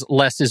 1 was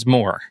less is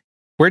more.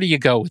 Where do you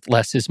go with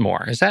less is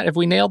more? Have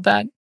we nailed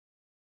that?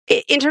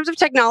 In terms of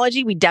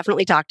technology, we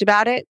definitely talked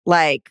about it.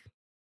 Like,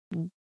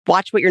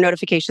 watch what your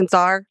notifications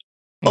are.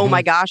 Oh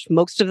my gosh,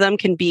 most of them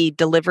can be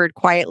delivered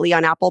quietly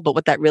on Apple, but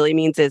what that really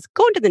means is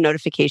go into the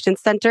notification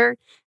center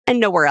and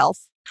nowhere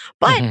else.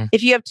 But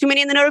if you have too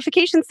many in the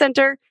notification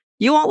center,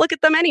 you won't look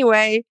at them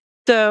anyway.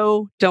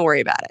 So don't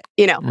worry about it.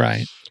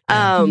 Right.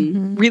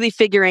 Really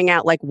figuring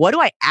out, like, what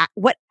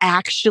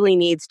actually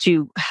needs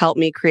to help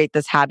me create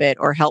this habit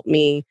or help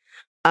me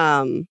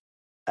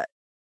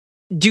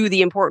do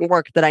the important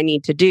work that I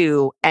need to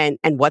do, and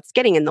what's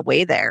getting in the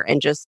way there,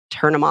 and just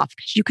turn them off,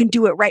 because you can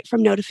do it right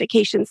from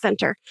Notification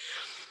Center.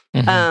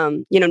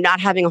 Not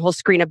having a whole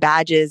screen of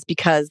badges,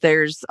 because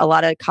there's a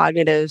lot of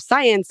cognitive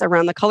science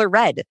around the color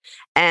red,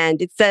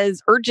 and it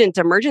says urgent,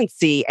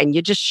 emergency, and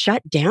you just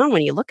shut down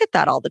when you look at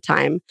that all the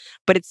time.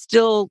 But it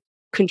still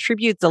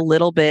contributes a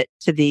little bit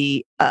to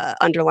the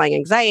underlying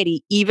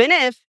anxiety, even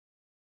if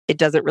it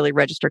doesn't really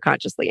register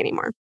consciously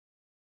anymore.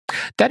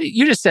 That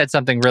you just said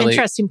something really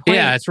interesting point.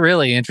 Yeah, it's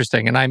really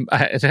interesting. And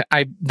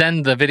I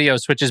then the video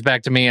switches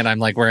back to me, and I'm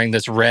like wearing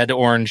this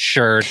red-orange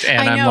shirt,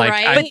 and I know, I'm like,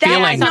 right? I'm But that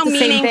feeling has no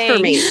meaning for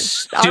me.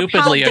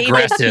 stupidly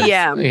aggressive.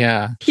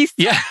 Yeah.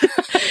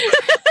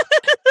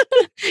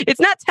 It's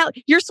not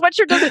your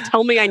sweatshirt doesn't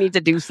tell me I need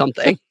to do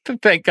something.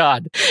 Thank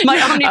God. My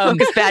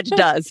OmniFocus badge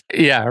does.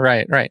 Yeah,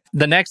 right.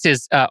 The next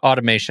is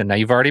automation. Now,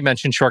 you've already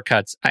mentioned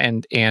shortcuts,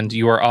 and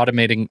you are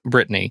automating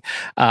Brittany.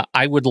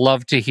 I would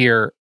love to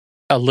hear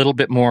a little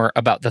bit more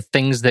about the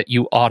things that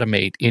you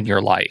automate in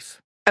your life.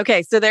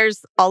 Okay, so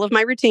there's all of my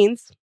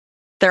routines.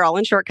 They're all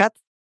in shortcuts.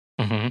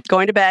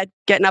 Going to bed,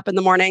 getting up in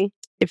the morning.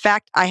 In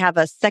fact, I have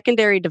a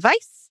secondary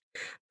device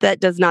that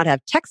does not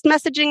have text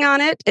messaging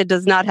on it. It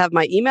does not have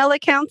my email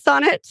accounts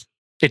on it.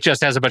 It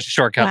just has a bunch of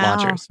shortcut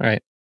launchers,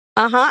 right?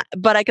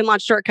 But I can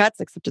launch shortcuts,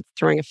 except it's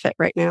throwing a fit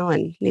right now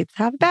and needs to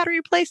have a battery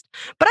replaced.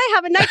 But I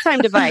have a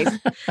nighttime device.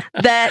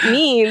 That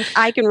means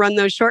I can run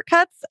those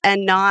shortcuts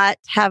and not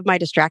have my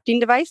distracting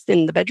device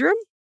in the bedroom.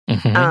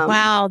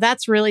 Wow,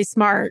 that's really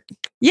smart.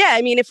 Yeah,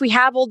 I mean, if we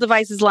have old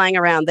devices lying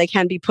around, they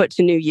can be put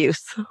to new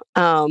use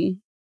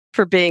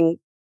for being...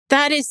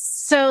 That is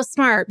so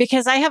smart,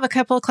 because I have a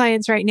couple of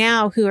clients right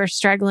now who are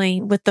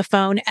struggling with the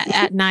phone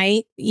at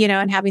night,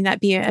 and having that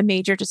be a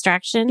major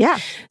distraction. Yeah.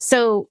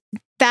 So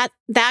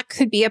that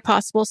could be a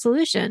possible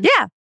solution.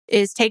 Yeah.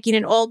 Is taking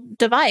an old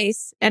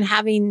device and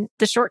having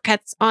the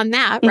shortcuts on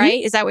that,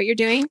 right? Is that what you're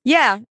doing?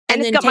 Yeah.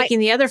 And then taking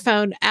the other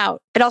phone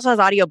out. It also has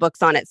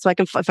audiobooks on it. So I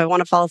can, if I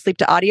want to fall asleep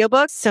to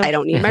audiobooks, I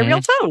don't need my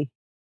real phone.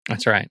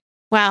 That's right.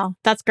 Wow.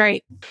 That's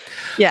great.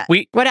 Yeah.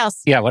 What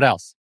else? Yeah. What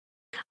else?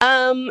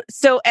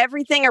 So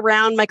everything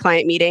around my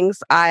client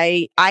meetings,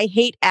 I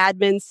hate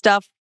admin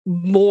stuff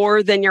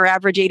more than your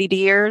average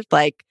ADDer.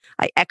 Like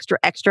I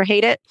extra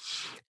hate it.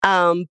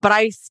 But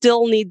I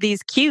still need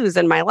these cues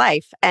in my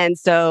life. And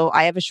so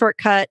I have a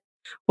shortcut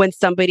when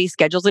somebody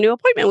schedules a new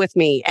appointment with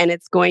me, and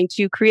it's going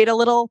to create a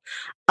little,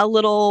 here's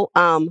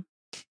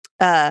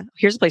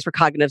a place where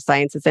cognitive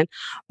science is in.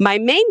 My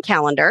main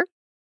calendar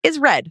is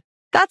red.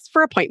 That's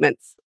for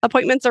appointments.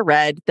 Appointments are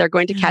red. They're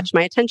going to catch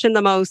my attention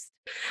the most,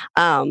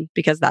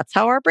 because that's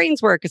how our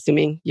brains work,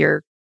 assuming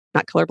you're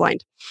not colorblind.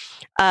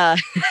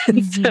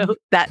 So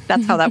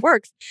that's how that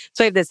works.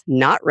 So I have this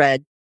not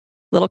red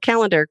little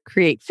calendar,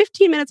 create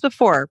 15 minutes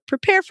before,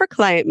 prepare for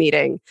client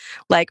meeting,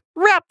 like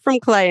wrap from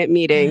client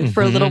meeting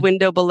for a little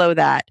window below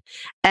that.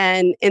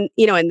 And in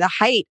the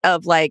height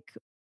of like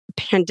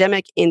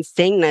pandemic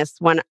insaneness,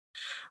 when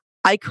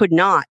I could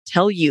not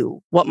tell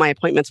you what my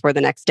appointments were the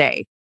next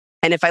day.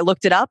 And if I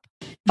looked it up,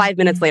 5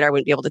 minutes later, I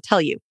wouldn't be able to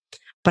tell you.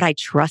 But I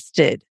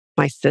trusted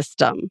my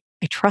system.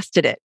 I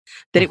trusted it,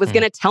 that it was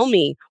going to tell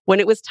me when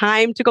it was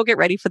time to go get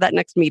ready for that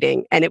next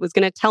meeting. And it was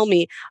going to tell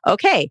me,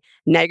 okay,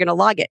 now you're going to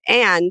log it.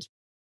 And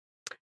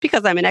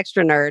because I'm an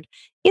extra nerd,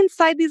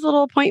 inside these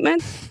little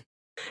appointments,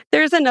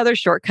 there's another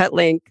shortcut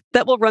link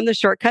that will run the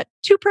shortcut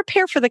to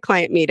prepare for the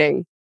client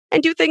meeting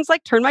and do things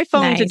like turn my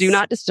phone to do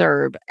not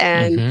disturb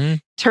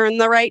and turn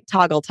the right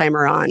toggle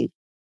timer on.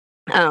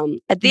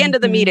 At the end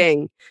of the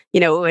meeting,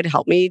 it would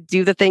help me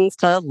do the things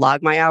to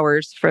log my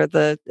hours for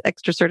the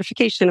extra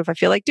certification if I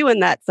feel like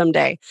doing that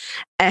someday.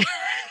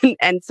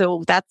 And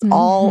so that's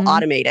all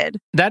automated.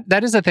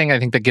 That is a thing I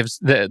think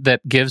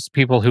that gives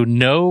people who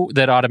know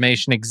that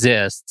automation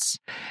exists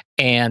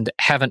and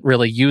haven't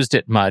really used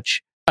it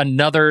much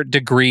another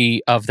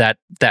degree of that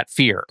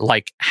fear.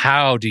 Like,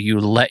 how do you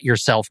let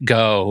yourself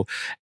go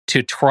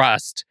to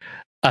trust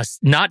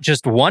not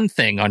just one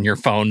thing on your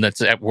phone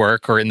that's at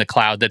work or in the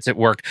cloud that's at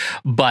work,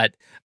 but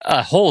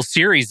a whole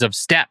series of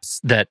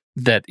steps that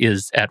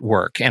is at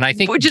work. And I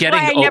think which is why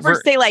I never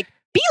say like,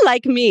 be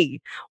like me.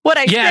 What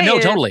I say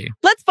is, totally.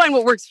 Let's find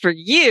what works for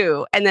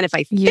you. And then if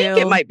I think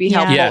it might be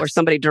helpful or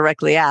somebody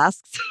directly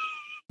asks.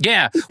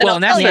 Yeah. Well,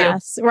 and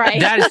that's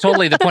that is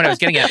totally the point I was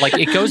getting at. Like,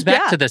 it goes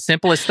back to the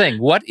simplest thing.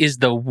 What is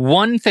the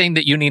one thing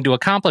that you need to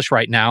accomplish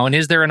right now? And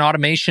is there an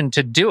automation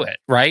to do it?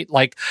 Right?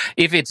 Like,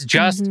 if it's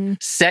just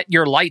set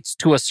your lights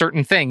to a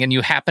certain thing and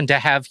you happen to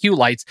have hue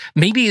lights,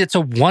 maybe it's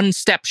a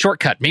one-step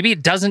shortcut. Maybe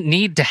it doesn't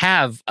need to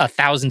have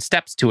 1,000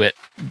 steps to it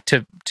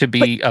to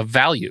be of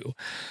value.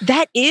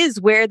 That is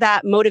where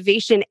that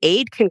motivation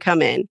aid can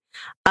come in.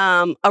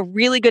 A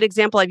really good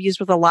example I've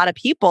used with a lot of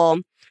people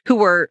who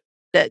were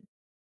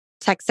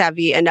tech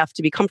savvy enough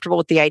to be comfortable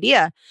with the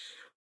idea.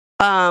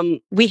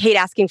 We hate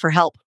asking for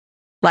help.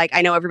 Like,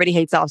 I know everybody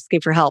hates asking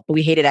for help, but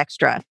we hate it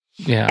extra.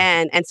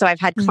 Yeah. And so I've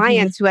had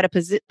clients who had a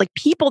position, like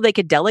people they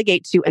could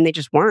delegate to, and they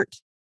just weren't.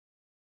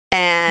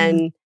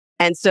 And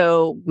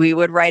so we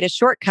would write a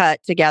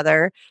shortcut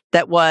together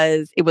it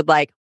would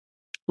like,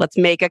 let's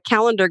make a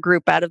calendar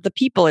group out of the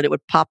people, and it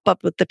would pop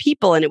up with the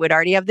people, and it would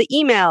already have the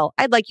email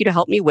I'd like you to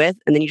help me with,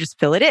 and then you just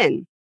fill it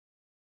in.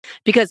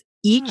 Because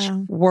each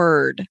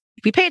word,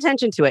 if we pay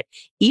attention to it,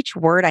 each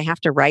word I have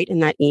to write in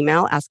that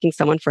email asking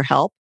someone for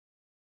help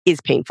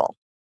is painful.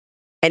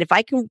 And if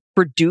I can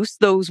reduce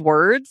those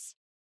words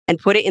and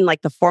put it in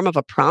like the form of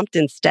a prompt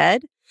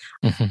instead,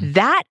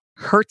 that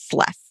hurts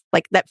less.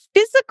 Like that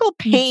physical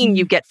pain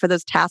you get for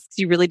those tasks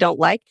you really don't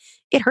like,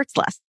 it hurts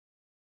less.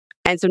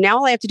 And so now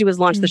all I have to do is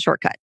launch the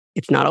shortcut.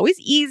 It's not always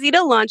easy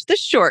to launch the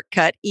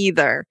shortcut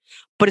either,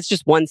 but it's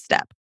just one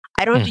step.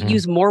 I don't have to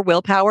use more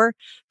willpower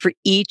for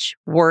each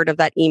word of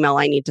that email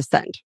I need to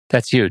send.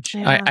 That's huge.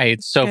 Yeah,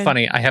 it's so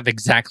funny. I have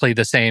exactly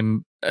the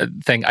same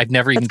thing. I've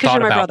never even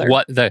thought about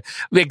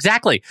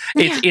exactly.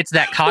 It's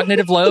that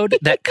cognitive load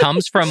that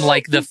comes from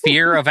like the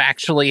fear of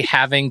actually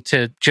having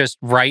to just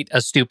write a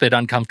stupid,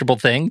 uncomfortable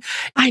thing.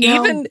 I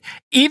know.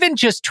 Even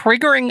just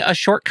triggering a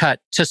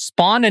shortcut to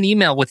spawn an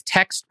email with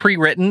text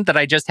pre-written that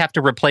I just have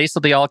to replace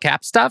with the all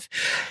cap stuff.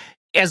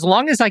 As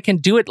long as I can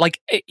do it,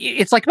 like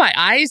it's like my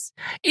eyes.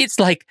 It's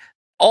like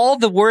all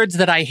the words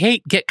that I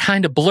hate get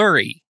kind of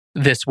blurry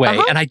this way.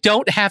 And I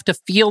don't have to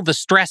feel the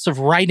stress of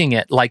writing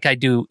it like I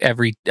do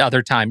every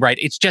other time, right?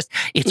 It's just,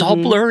 it's all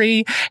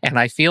blurry. And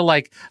I feel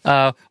like,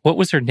 what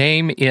was her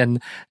name in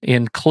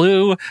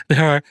Clue?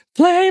 There are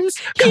flames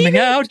coming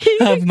out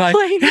of my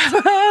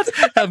mouth,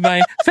 of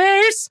my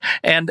face.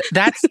 And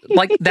that's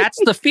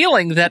the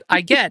feeling that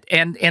I get.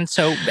 And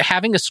so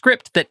having a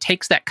script that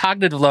takes that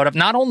cognitive load of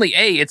not only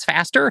it's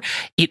faster,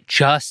 it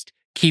just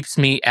keeps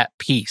me at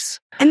peace.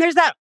 And there's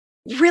that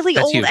really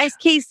old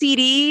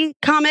SKCD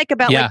comic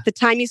about like the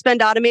time you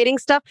spend automating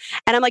stuff.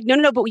 And I'm like,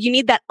 no, but you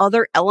need that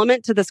other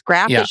element to this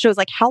graph that shows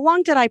like, how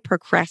long did I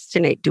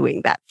procrastinate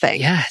doing that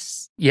thing?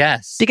 Yes.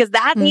 Because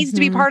that needs to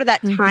be part of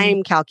that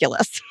time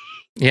calculus.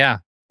 Yeah,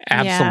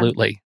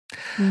 absolutely.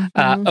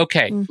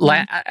 Okay.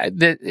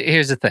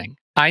 Here's the thing.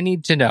 I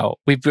need to know,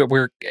 we're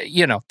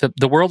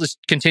the world is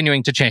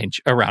continuing to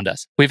change around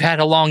us. We've had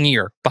a long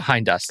year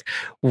behind us.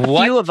 A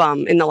few of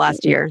them in the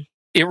last year.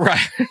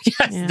 Right.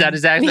 Yes, that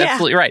is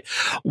absolutely right.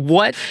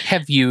 What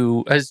have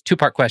you, as a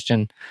two-part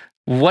question,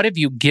 what have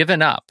you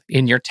given up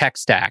in your tech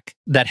stack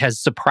that has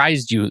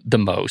surprised you the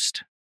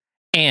most?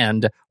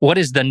 And what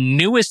is the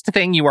newest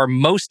thing you are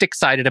most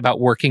excited about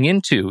working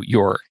into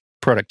your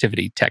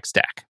productivity tech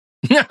stack?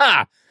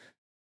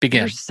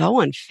 Begin. They're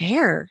so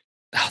unfair.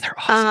 Oh, they're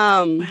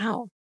awesome.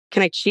 Wow.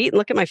 Can I cheat and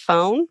look at my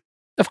phone?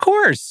 Of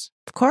course.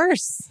 Of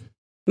course.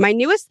 My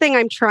newest thing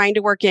I'm trying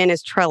to work in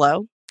is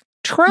Trello.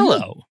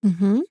 Trello.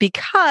 Mm-hmm.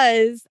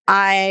 Because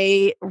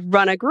I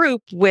run a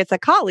group with a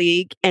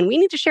colleague and we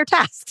need to share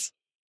tasks.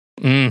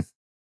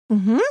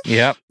 Mm-hmm.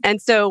 Yep.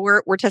 And so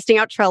we're testing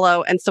out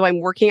Trello. And so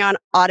I'm working on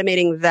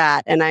automating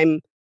that. And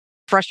I'm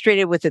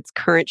frustrated with its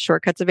current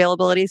shortcuts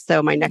availability.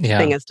 So my next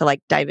thing is to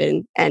like dive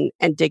in and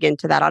dig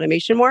into that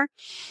automation more.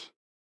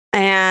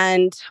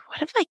 And what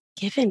have I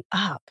given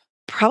up?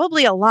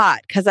 Probably a lot,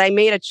 because I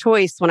made a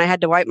choice when I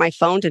had to wipe my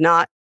phone to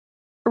not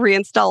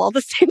reinstall all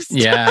the same stuff.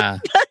 Yeah.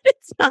 But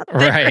it's not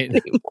there Right.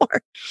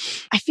 anymore.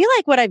 I feel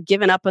like what I've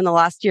given up in the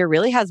last year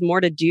really has more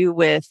to do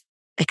with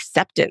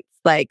acceptance,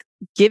 like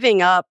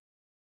giving up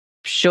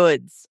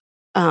shoulds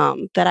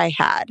that I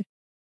had,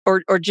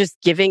 or just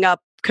giving up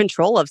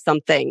control of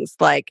some things.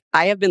 Like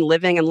I have been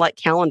living in like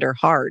calendar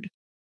hard,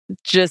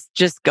 just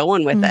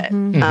going with it.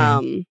 Mm-hmm.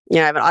 I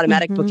have an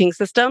automatic Mhm. booking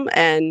system,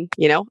 and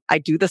I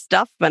do the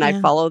stuff and I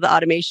follow the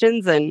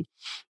automations, and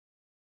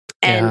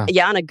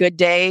on a good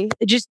day,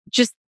 just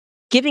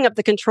giving up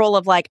the control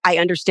of like I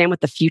understand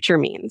what the future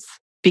means,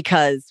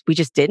 because we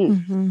just didn't.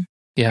 Mm-hmm.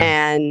 Yeah.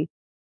 And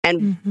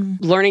Mm-hmm.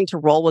 learning to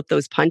roll with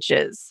those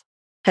punches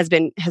has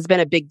been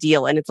a big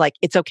deal. And it's like,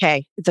 it's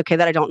okay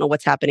that I don't know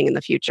what's happening in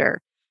the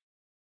future.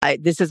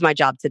 This is my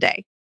job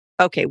today.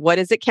 Okay, what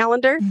is it,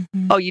 calendar?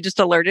 Mm-hmm. Oh, you just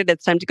alerted.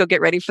 It's time to go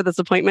get ready for this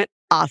appointment.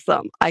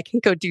 Awesome. I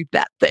can go do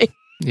that thing.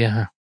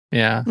 Yeah.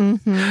 Yeah.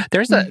 Mm-hmm.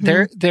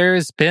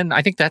 There's been,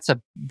 I think that's a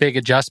big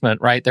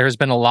adjustment, right? There's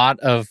been a lot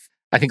of,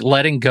 I think,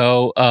 letting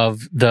go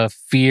of the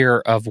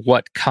fear of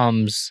what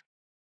comes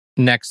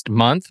next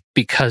month,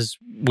 because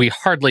we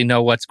hardly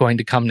know what's going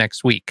to come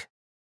next week.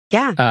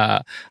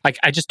 Yeah.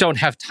 I just don't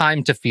have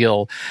time to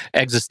feel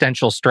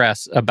existential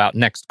stress about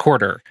next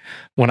quarter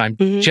when I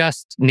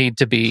just need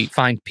to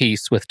find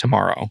peace with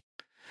tomorrow.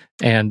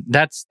 And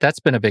that's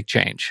been a big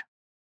change.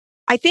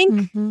 I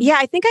think,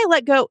 I think I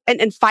let go,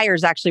 and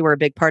fires actually were a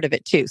big part of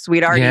it too. So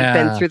we'd already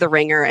been through the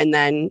ringer, and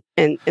then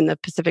in the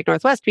Pacific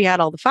Northwest, we had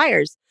all the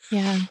fires.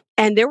 Yeah.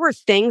 And there were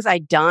things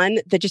I'd done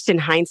that just in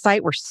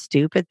hindsight were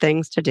stupid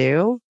things to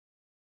do.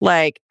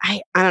 Like,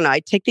 I don't know, I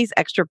take these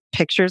extra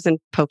pictures in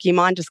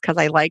Pokemon just because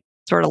I like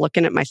sort of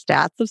looking at my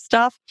stats of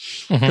stuff,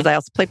 because I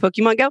also play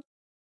Pokemon Go.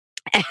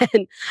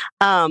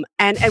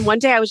 And one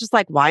day I was just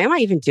like, why am I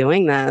even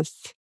doing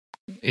this?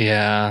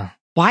 Yeah.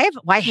 Why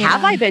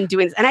have I been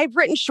doing this? And I've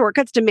written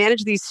shortcuts to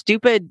manage these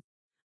stupid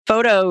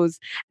photos.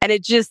 And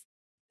it just,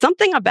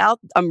 something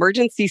about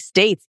emergency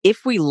states,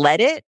 if we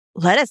let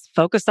us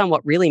focus on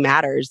what really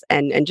matters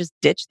and just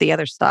ditch the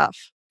other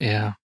stuff.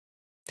 Yeah.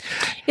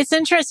 It's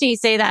interesting you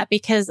say that,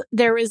 because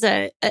there was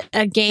a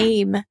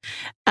game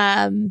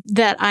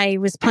that I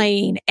was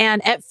playing,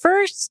 and at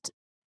first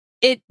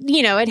it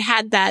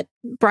had that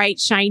bright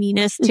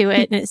shininess to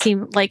it, and it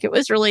seemed like it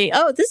was really,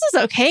 this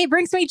is okay, it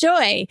brings me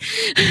joy.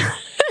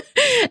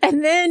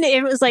 And then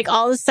it was like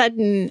all of a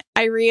sudden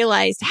I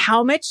realized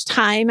how much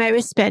time I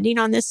was spending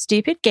on this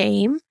stupid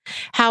game,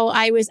 how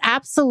I was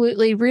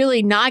absolutely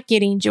really not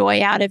getting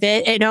joy out of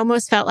it. It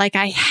almost felt like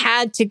I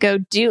had to go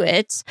do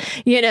it,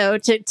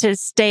 to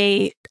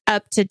stay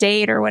up to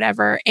date or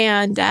whatever.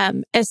 And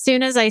as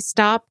soon as I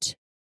stopped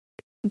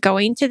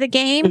going to the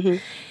game,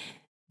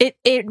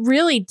 it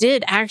really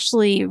did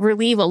actually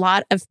relieve a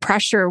lot of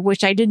pressure,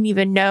 which I didn't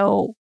even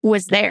know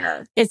was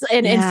there.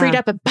 And freed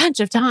up a bunch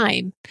of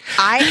time.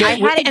 I had a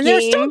game, and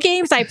there's still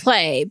games I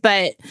play,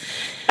 but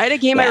I had a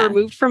game I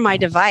removed from my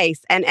device,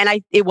 and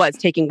it was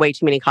taking way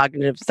too many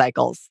cognitive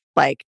cycles.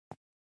 Like,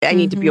 I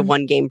need to be a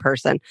one game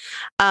person.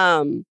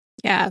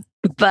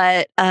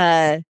 But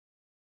and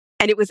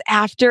it was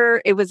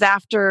after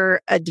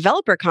a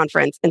developer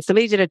conference, and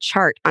somebody did a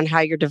chart on how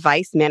your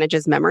device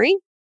manages memory,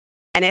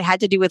 and it had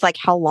to do with like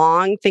how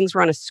long things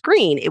were on a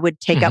screen. It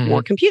would take up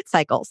more compute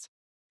cycles.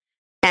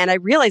 And I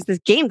realized this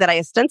game that I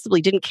ostensibly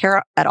didn't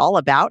care at all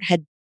about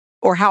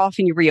or how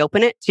often you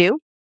reopen it too.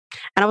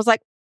 And I was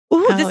like,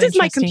 ooh, this is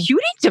my computing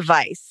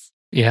device.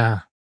 Yeah.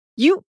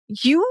 You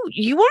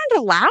weren't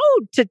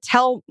allowed to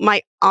tell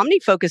my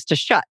OmniFocus to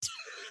shut.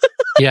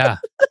 Yeah.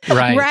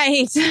 Right.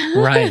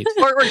 Right.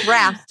 or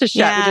drafts to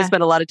shut. We just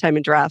spent a lot of time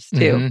in drafts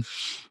too.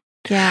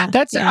 Yeah.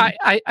 That's,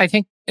 I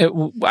think,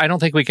 I don't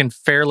think we can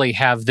fairly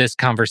have this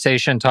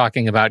conversation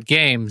talking about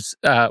games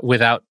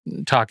without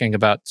talking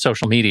about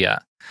social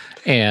media.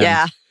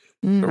 And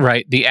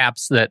right, the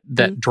apps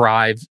that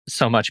drive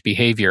so much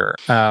behavior.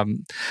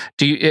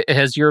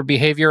 Has your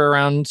behavior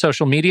around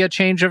social media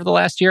changed over the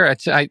last year?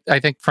 I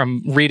think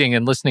from reading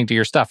and listening to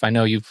your stuff, I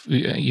know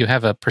you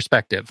have a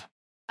perspective.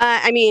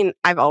 I mean,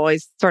 I've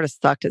always sort of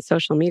sucked at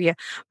social media,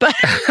 but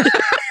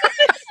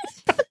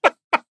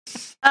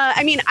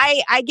I mean,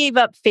 I gave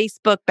up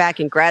Facebook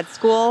back in grad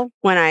school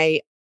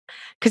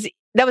because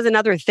that was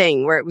another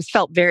thing where it was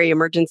felt very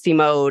emergency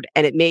mode,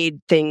 and it made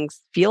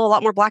things feel a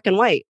lot more black and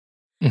white.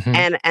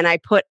 Mhm. And I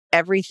put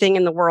everything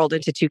in the world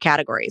into two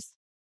categories: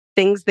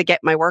 things that get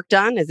my work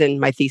done, as in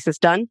my thesis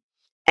done,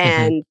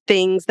 and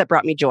things that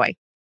brought me joy.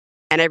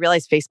 And I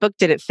realized Facebook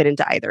didn't fit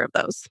into either of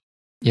those.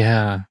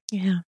 Yeah.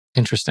 Yeah.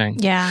 Interesting.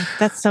 Yeah.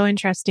 That's so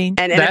interesting.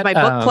 And if my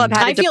book club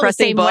had I a feel the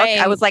depressing same book, way.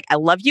 I was like, I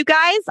love you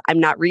guys. I'm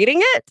not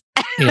reading it.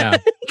 Yeah.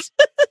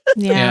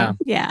 Yeah.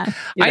 Yeah.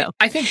 You know.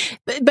 I think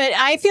But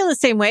I feel the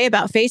same way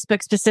about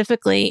Facebook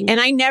specifically.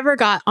 And I never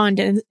got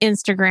onto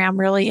Instagram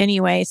really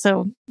anyway.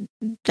 So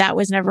that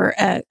was never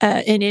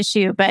an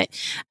issue. But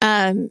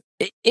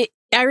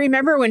I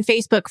remember when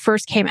Facebook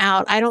first came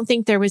out, I don't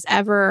think there was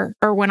ever,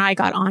 or when I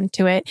got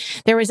onto it,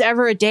 there was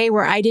ever a day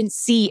where I didn't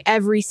see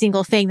every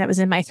single thing that was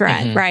in my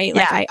thread, right?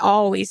 Like I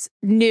always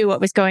knew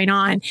what was going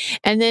on.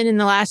 And then in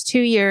the last 2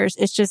 years,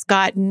 it's just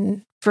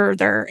gotten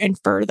further and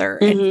further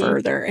and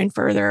further and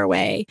further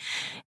away.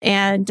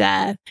 And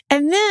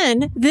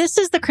then this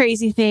is the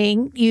crazy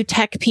thing, you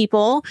tech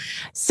people.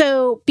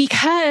 So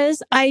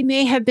because I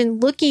may have been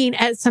looking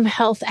at some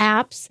health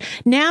apps,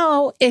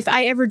 now if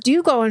I ever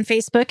do go on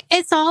Facebook,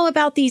 it's all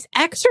about these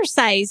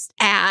exercise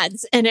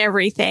ads and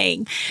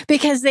everything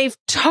because they've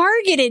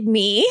targeted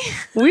me.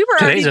 We were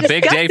today's a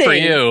big day for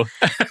you.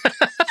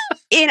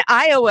 In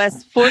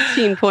iOS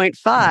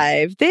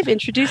 14.5, they've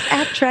introduced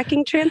app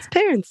tracking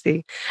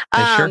transparency.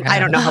 Sure I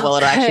don't know how well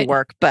it'll actually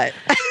work, but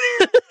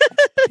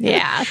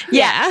Yeah.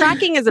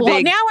 tracking is a well,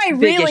 big now I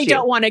big really issue.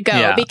 don't want to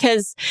go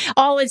because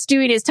all it's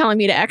doing is telling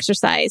me to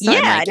exercise. So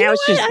I'm like, now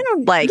it's just I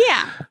don't like,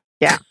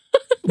 yeah.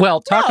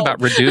 Well, talk No.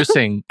 about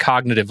reducing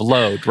cognitive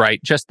load,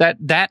 right? Just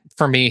that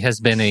for me has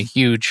been a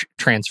huge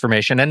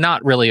transformation, and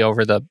not really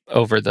over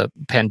the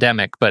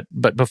pandemic, but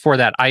before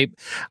that, I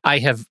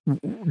have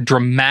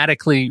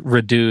dramatically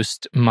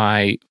reduced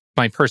my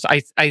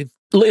I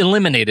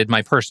eliminated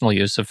my personal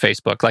use of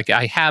Facebook. Like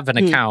I have an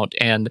account,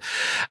 and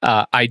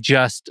I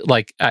just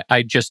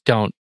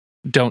don't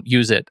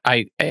use it.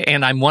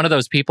 I'm one of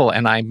those people,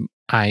 and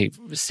I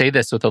say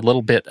this with a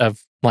little bit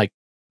of like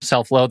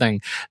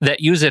self-loathing, that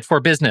use it for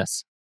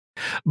business.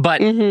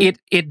 But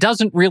it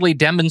doesn't really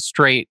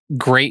demonstrate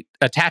great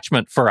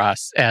attachment for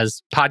us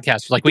as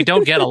podcasters. Like we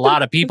don't get a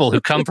lot of people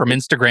who come from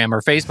Instagram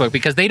or Facebook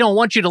because they don't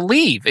want you to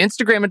leave.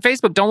 Instagram and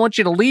Facebook don't want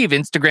you to leave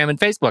Instagram and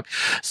Facebook.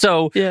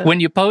 So when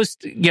you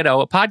post, a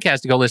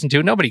podcast to go listen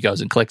to, nobody goes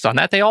and clicks on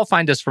that. They all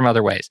find us from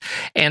other ways.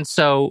 And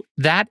so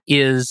that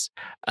was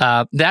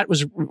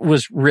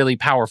really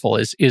powerful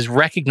is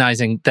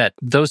recognizing that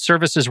those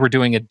services were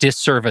doing a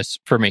disservice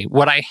for me.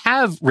 What I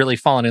have really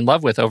fallen in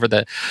love with over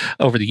the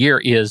year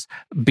is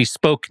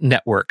bespoke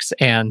networks.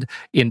 And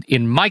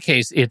in my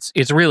case,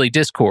 it's really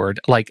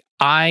Discord. Like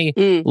I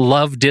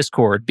love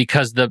Discord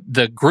because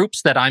the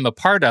groups that I'm a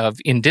part of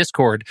in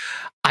Discord,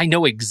 I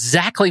know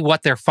exactly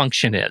what their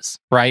function is,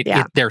 right?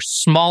 Yeah. They're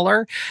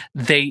smaller.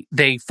 They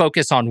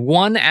focus on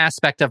one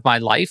aspect of my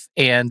life,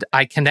 and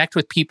I connect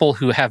with people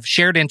who have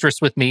shared interests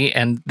with me,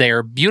 and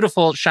they're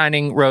beautiful,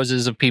 shining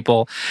roses of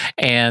people,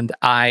 and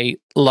I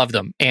love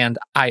them. And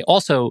I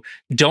also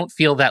don't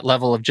feel that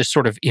level of just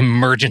sort of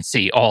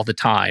emergency all the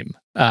time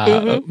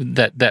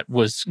that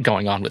was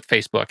going on with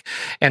Facebook.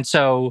 And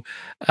so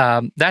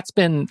that's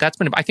been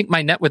I think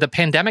with the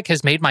pandemic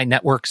has made my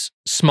networks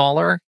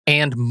smaller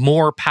and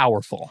more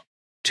powerful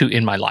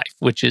in my life,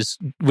 which has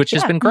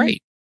been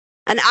great.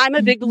 And I'm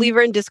a big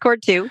believer in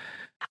Discord too.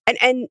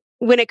 And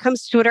when it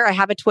comes to Twitter, I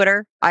have a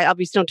Twitter. I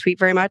obviously don't tweet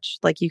very much.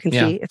 Like you can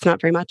see, it's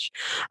not very much.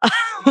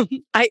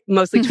 I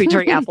mostly tweet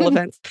during Apple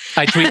events.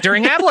 I tweet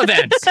during Apple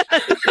events.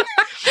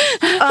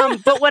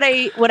 But what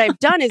I've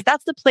done is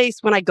that's the place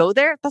when I go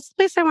there, that's the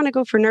place I want to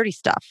go for nerdy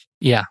stuff.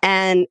 Yeah.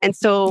 And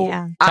so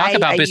talk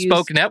about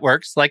bespoke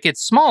networks, like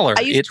it's smaller.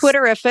 I use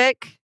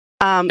Twitterific,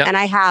 and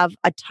I have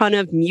a ton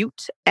of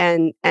mute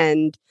and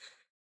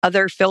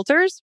other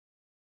filters.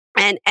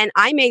 And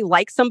I may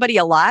like somebody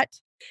a lot.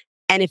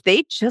 And if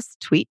they just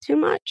tweet too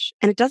much,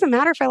 and it doesn't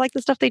matter if I like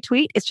the stuff they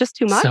tweet, it's just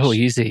too much. So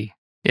easy.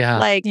 Yeah.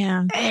 Like,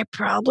 they're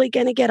probably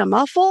going to get a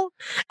muffle.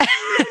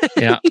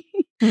 Yeah.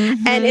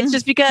 And it's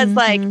just because,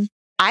 like,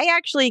 I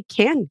actually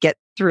can get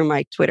through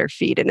my Twitter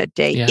feed in a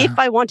day if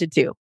I wanted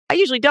to. I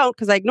usually don't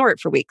because I ignore it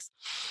for weeks.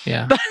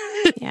 Yeah. But,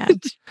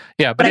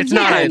 but it's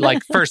not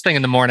like first thing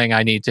in the morning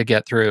I need to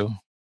get through all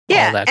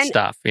that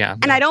stuff. Yeah.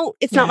 And I don't,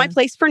 it's not my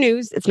place for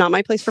news. It's not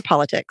my place for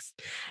politics.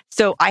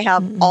 So I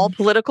have all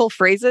political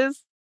phrases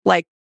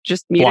like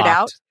just muted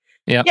out.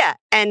 Yep. Yeah.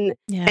 And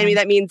I mean,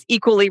 that means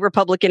equally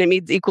Republican. It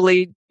means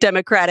equally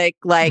Democratic,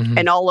 like,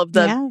 and all of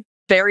the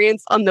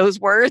variants on those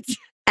words.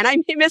 And I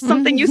may miss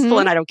something useful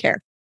and I don't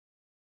care.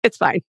 It's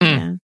fine.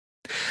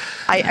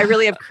 I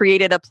really have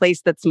created a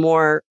place that's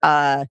more,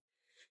 not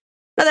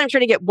that I'm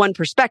trying to get one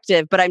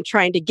perspective, but I'm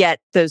trying to get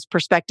those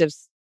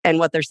perspectives and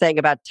what they're saying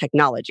about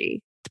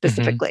technology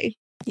specifically.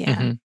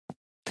 What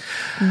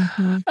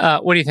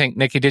do you think,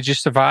 Nikki? Did you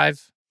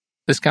survive?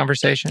 this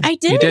conversation? I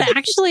did.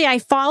 Actually, I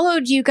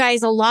followed you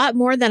guys a lot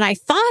more than I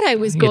thought I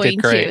was going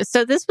to.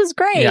 So this was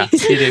great. Yeah,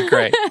 you did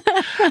great.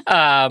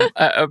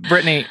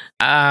 Brittany,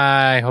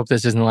 I hope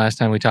this isn't the last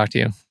time we talk to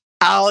you.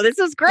 Oh, this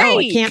was great. Oh,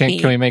 it can't be.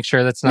 Can we make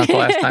sure that's not the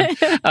last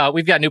time?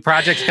 We've got new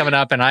projects coming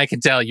up, and I can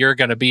tell you're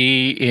going to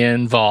be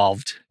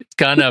involved. It's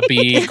going to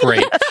be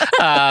great.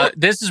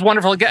 This is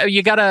wonderful.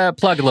 You got to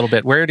plug a little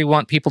bit. Where do you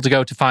want people to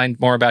go to find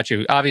more about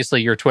you?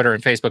 Obviously, your Twitter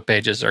and Facebook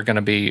pages are going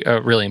to be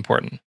really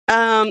important.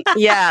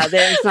 Yeah,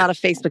 there's not a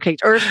Facebook page.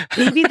 Or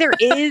maybe there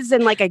is,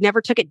 and I never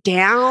took it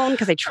down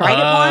because I tried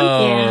it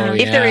once.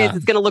 Yeah. If there is,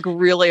 it's going to look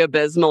really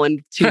abysmal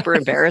and super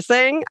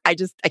embarrassing. I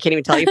can't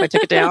even tell you if I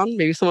took it down.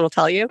 Maybe someone will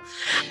tell you.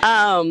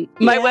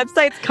 My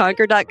website's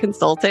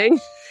conquer.consulting.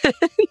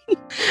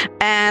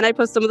 And I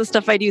post some of the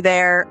stuff I do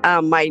there.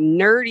 My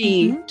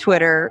nerdy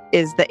Twitter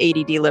is the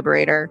ADD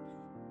Liberator.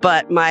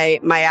 But my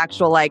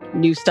actual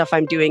new stuff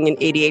I'm doing in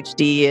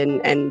ADHD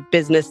and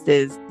business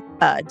is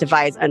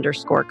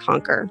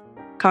devise_conquer.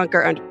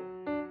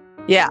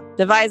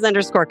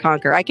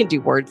 Devise_conquer. I can do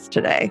words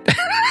today.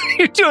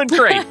 You're doing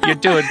great.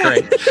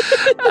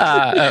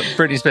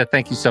 Brittany Smith,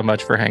 thank you so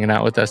much for hanging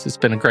out with us. It's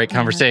been a great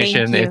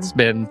conversation. It's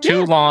been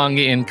too long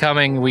in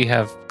coming. We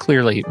have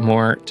clearly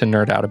more to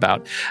nerd out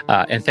about.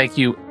 And thank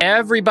you,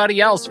 everybody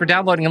else, for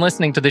downloading and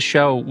listening to this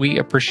show. We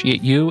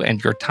appreciate you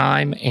and your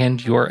time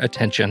and your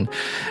attention.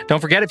 Don't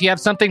forget, if you have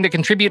something to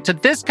contribute to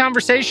this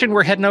conversation,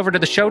 we're heading over to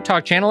the Show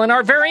Talk channel in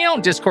our very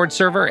own Discord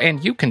server,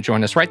 and you can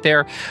join us right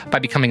there by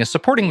becoming a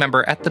supporting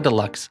member at the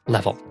deluxe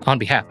level. On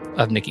behalf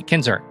of Nikki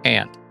Kinzer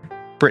and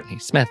Brittany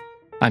Smith,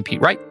 I'm Pete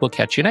Wright. We'll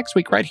catch you next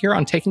week right here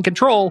on Taking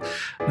Control,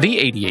 the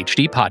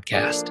ADHD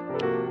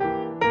podcast.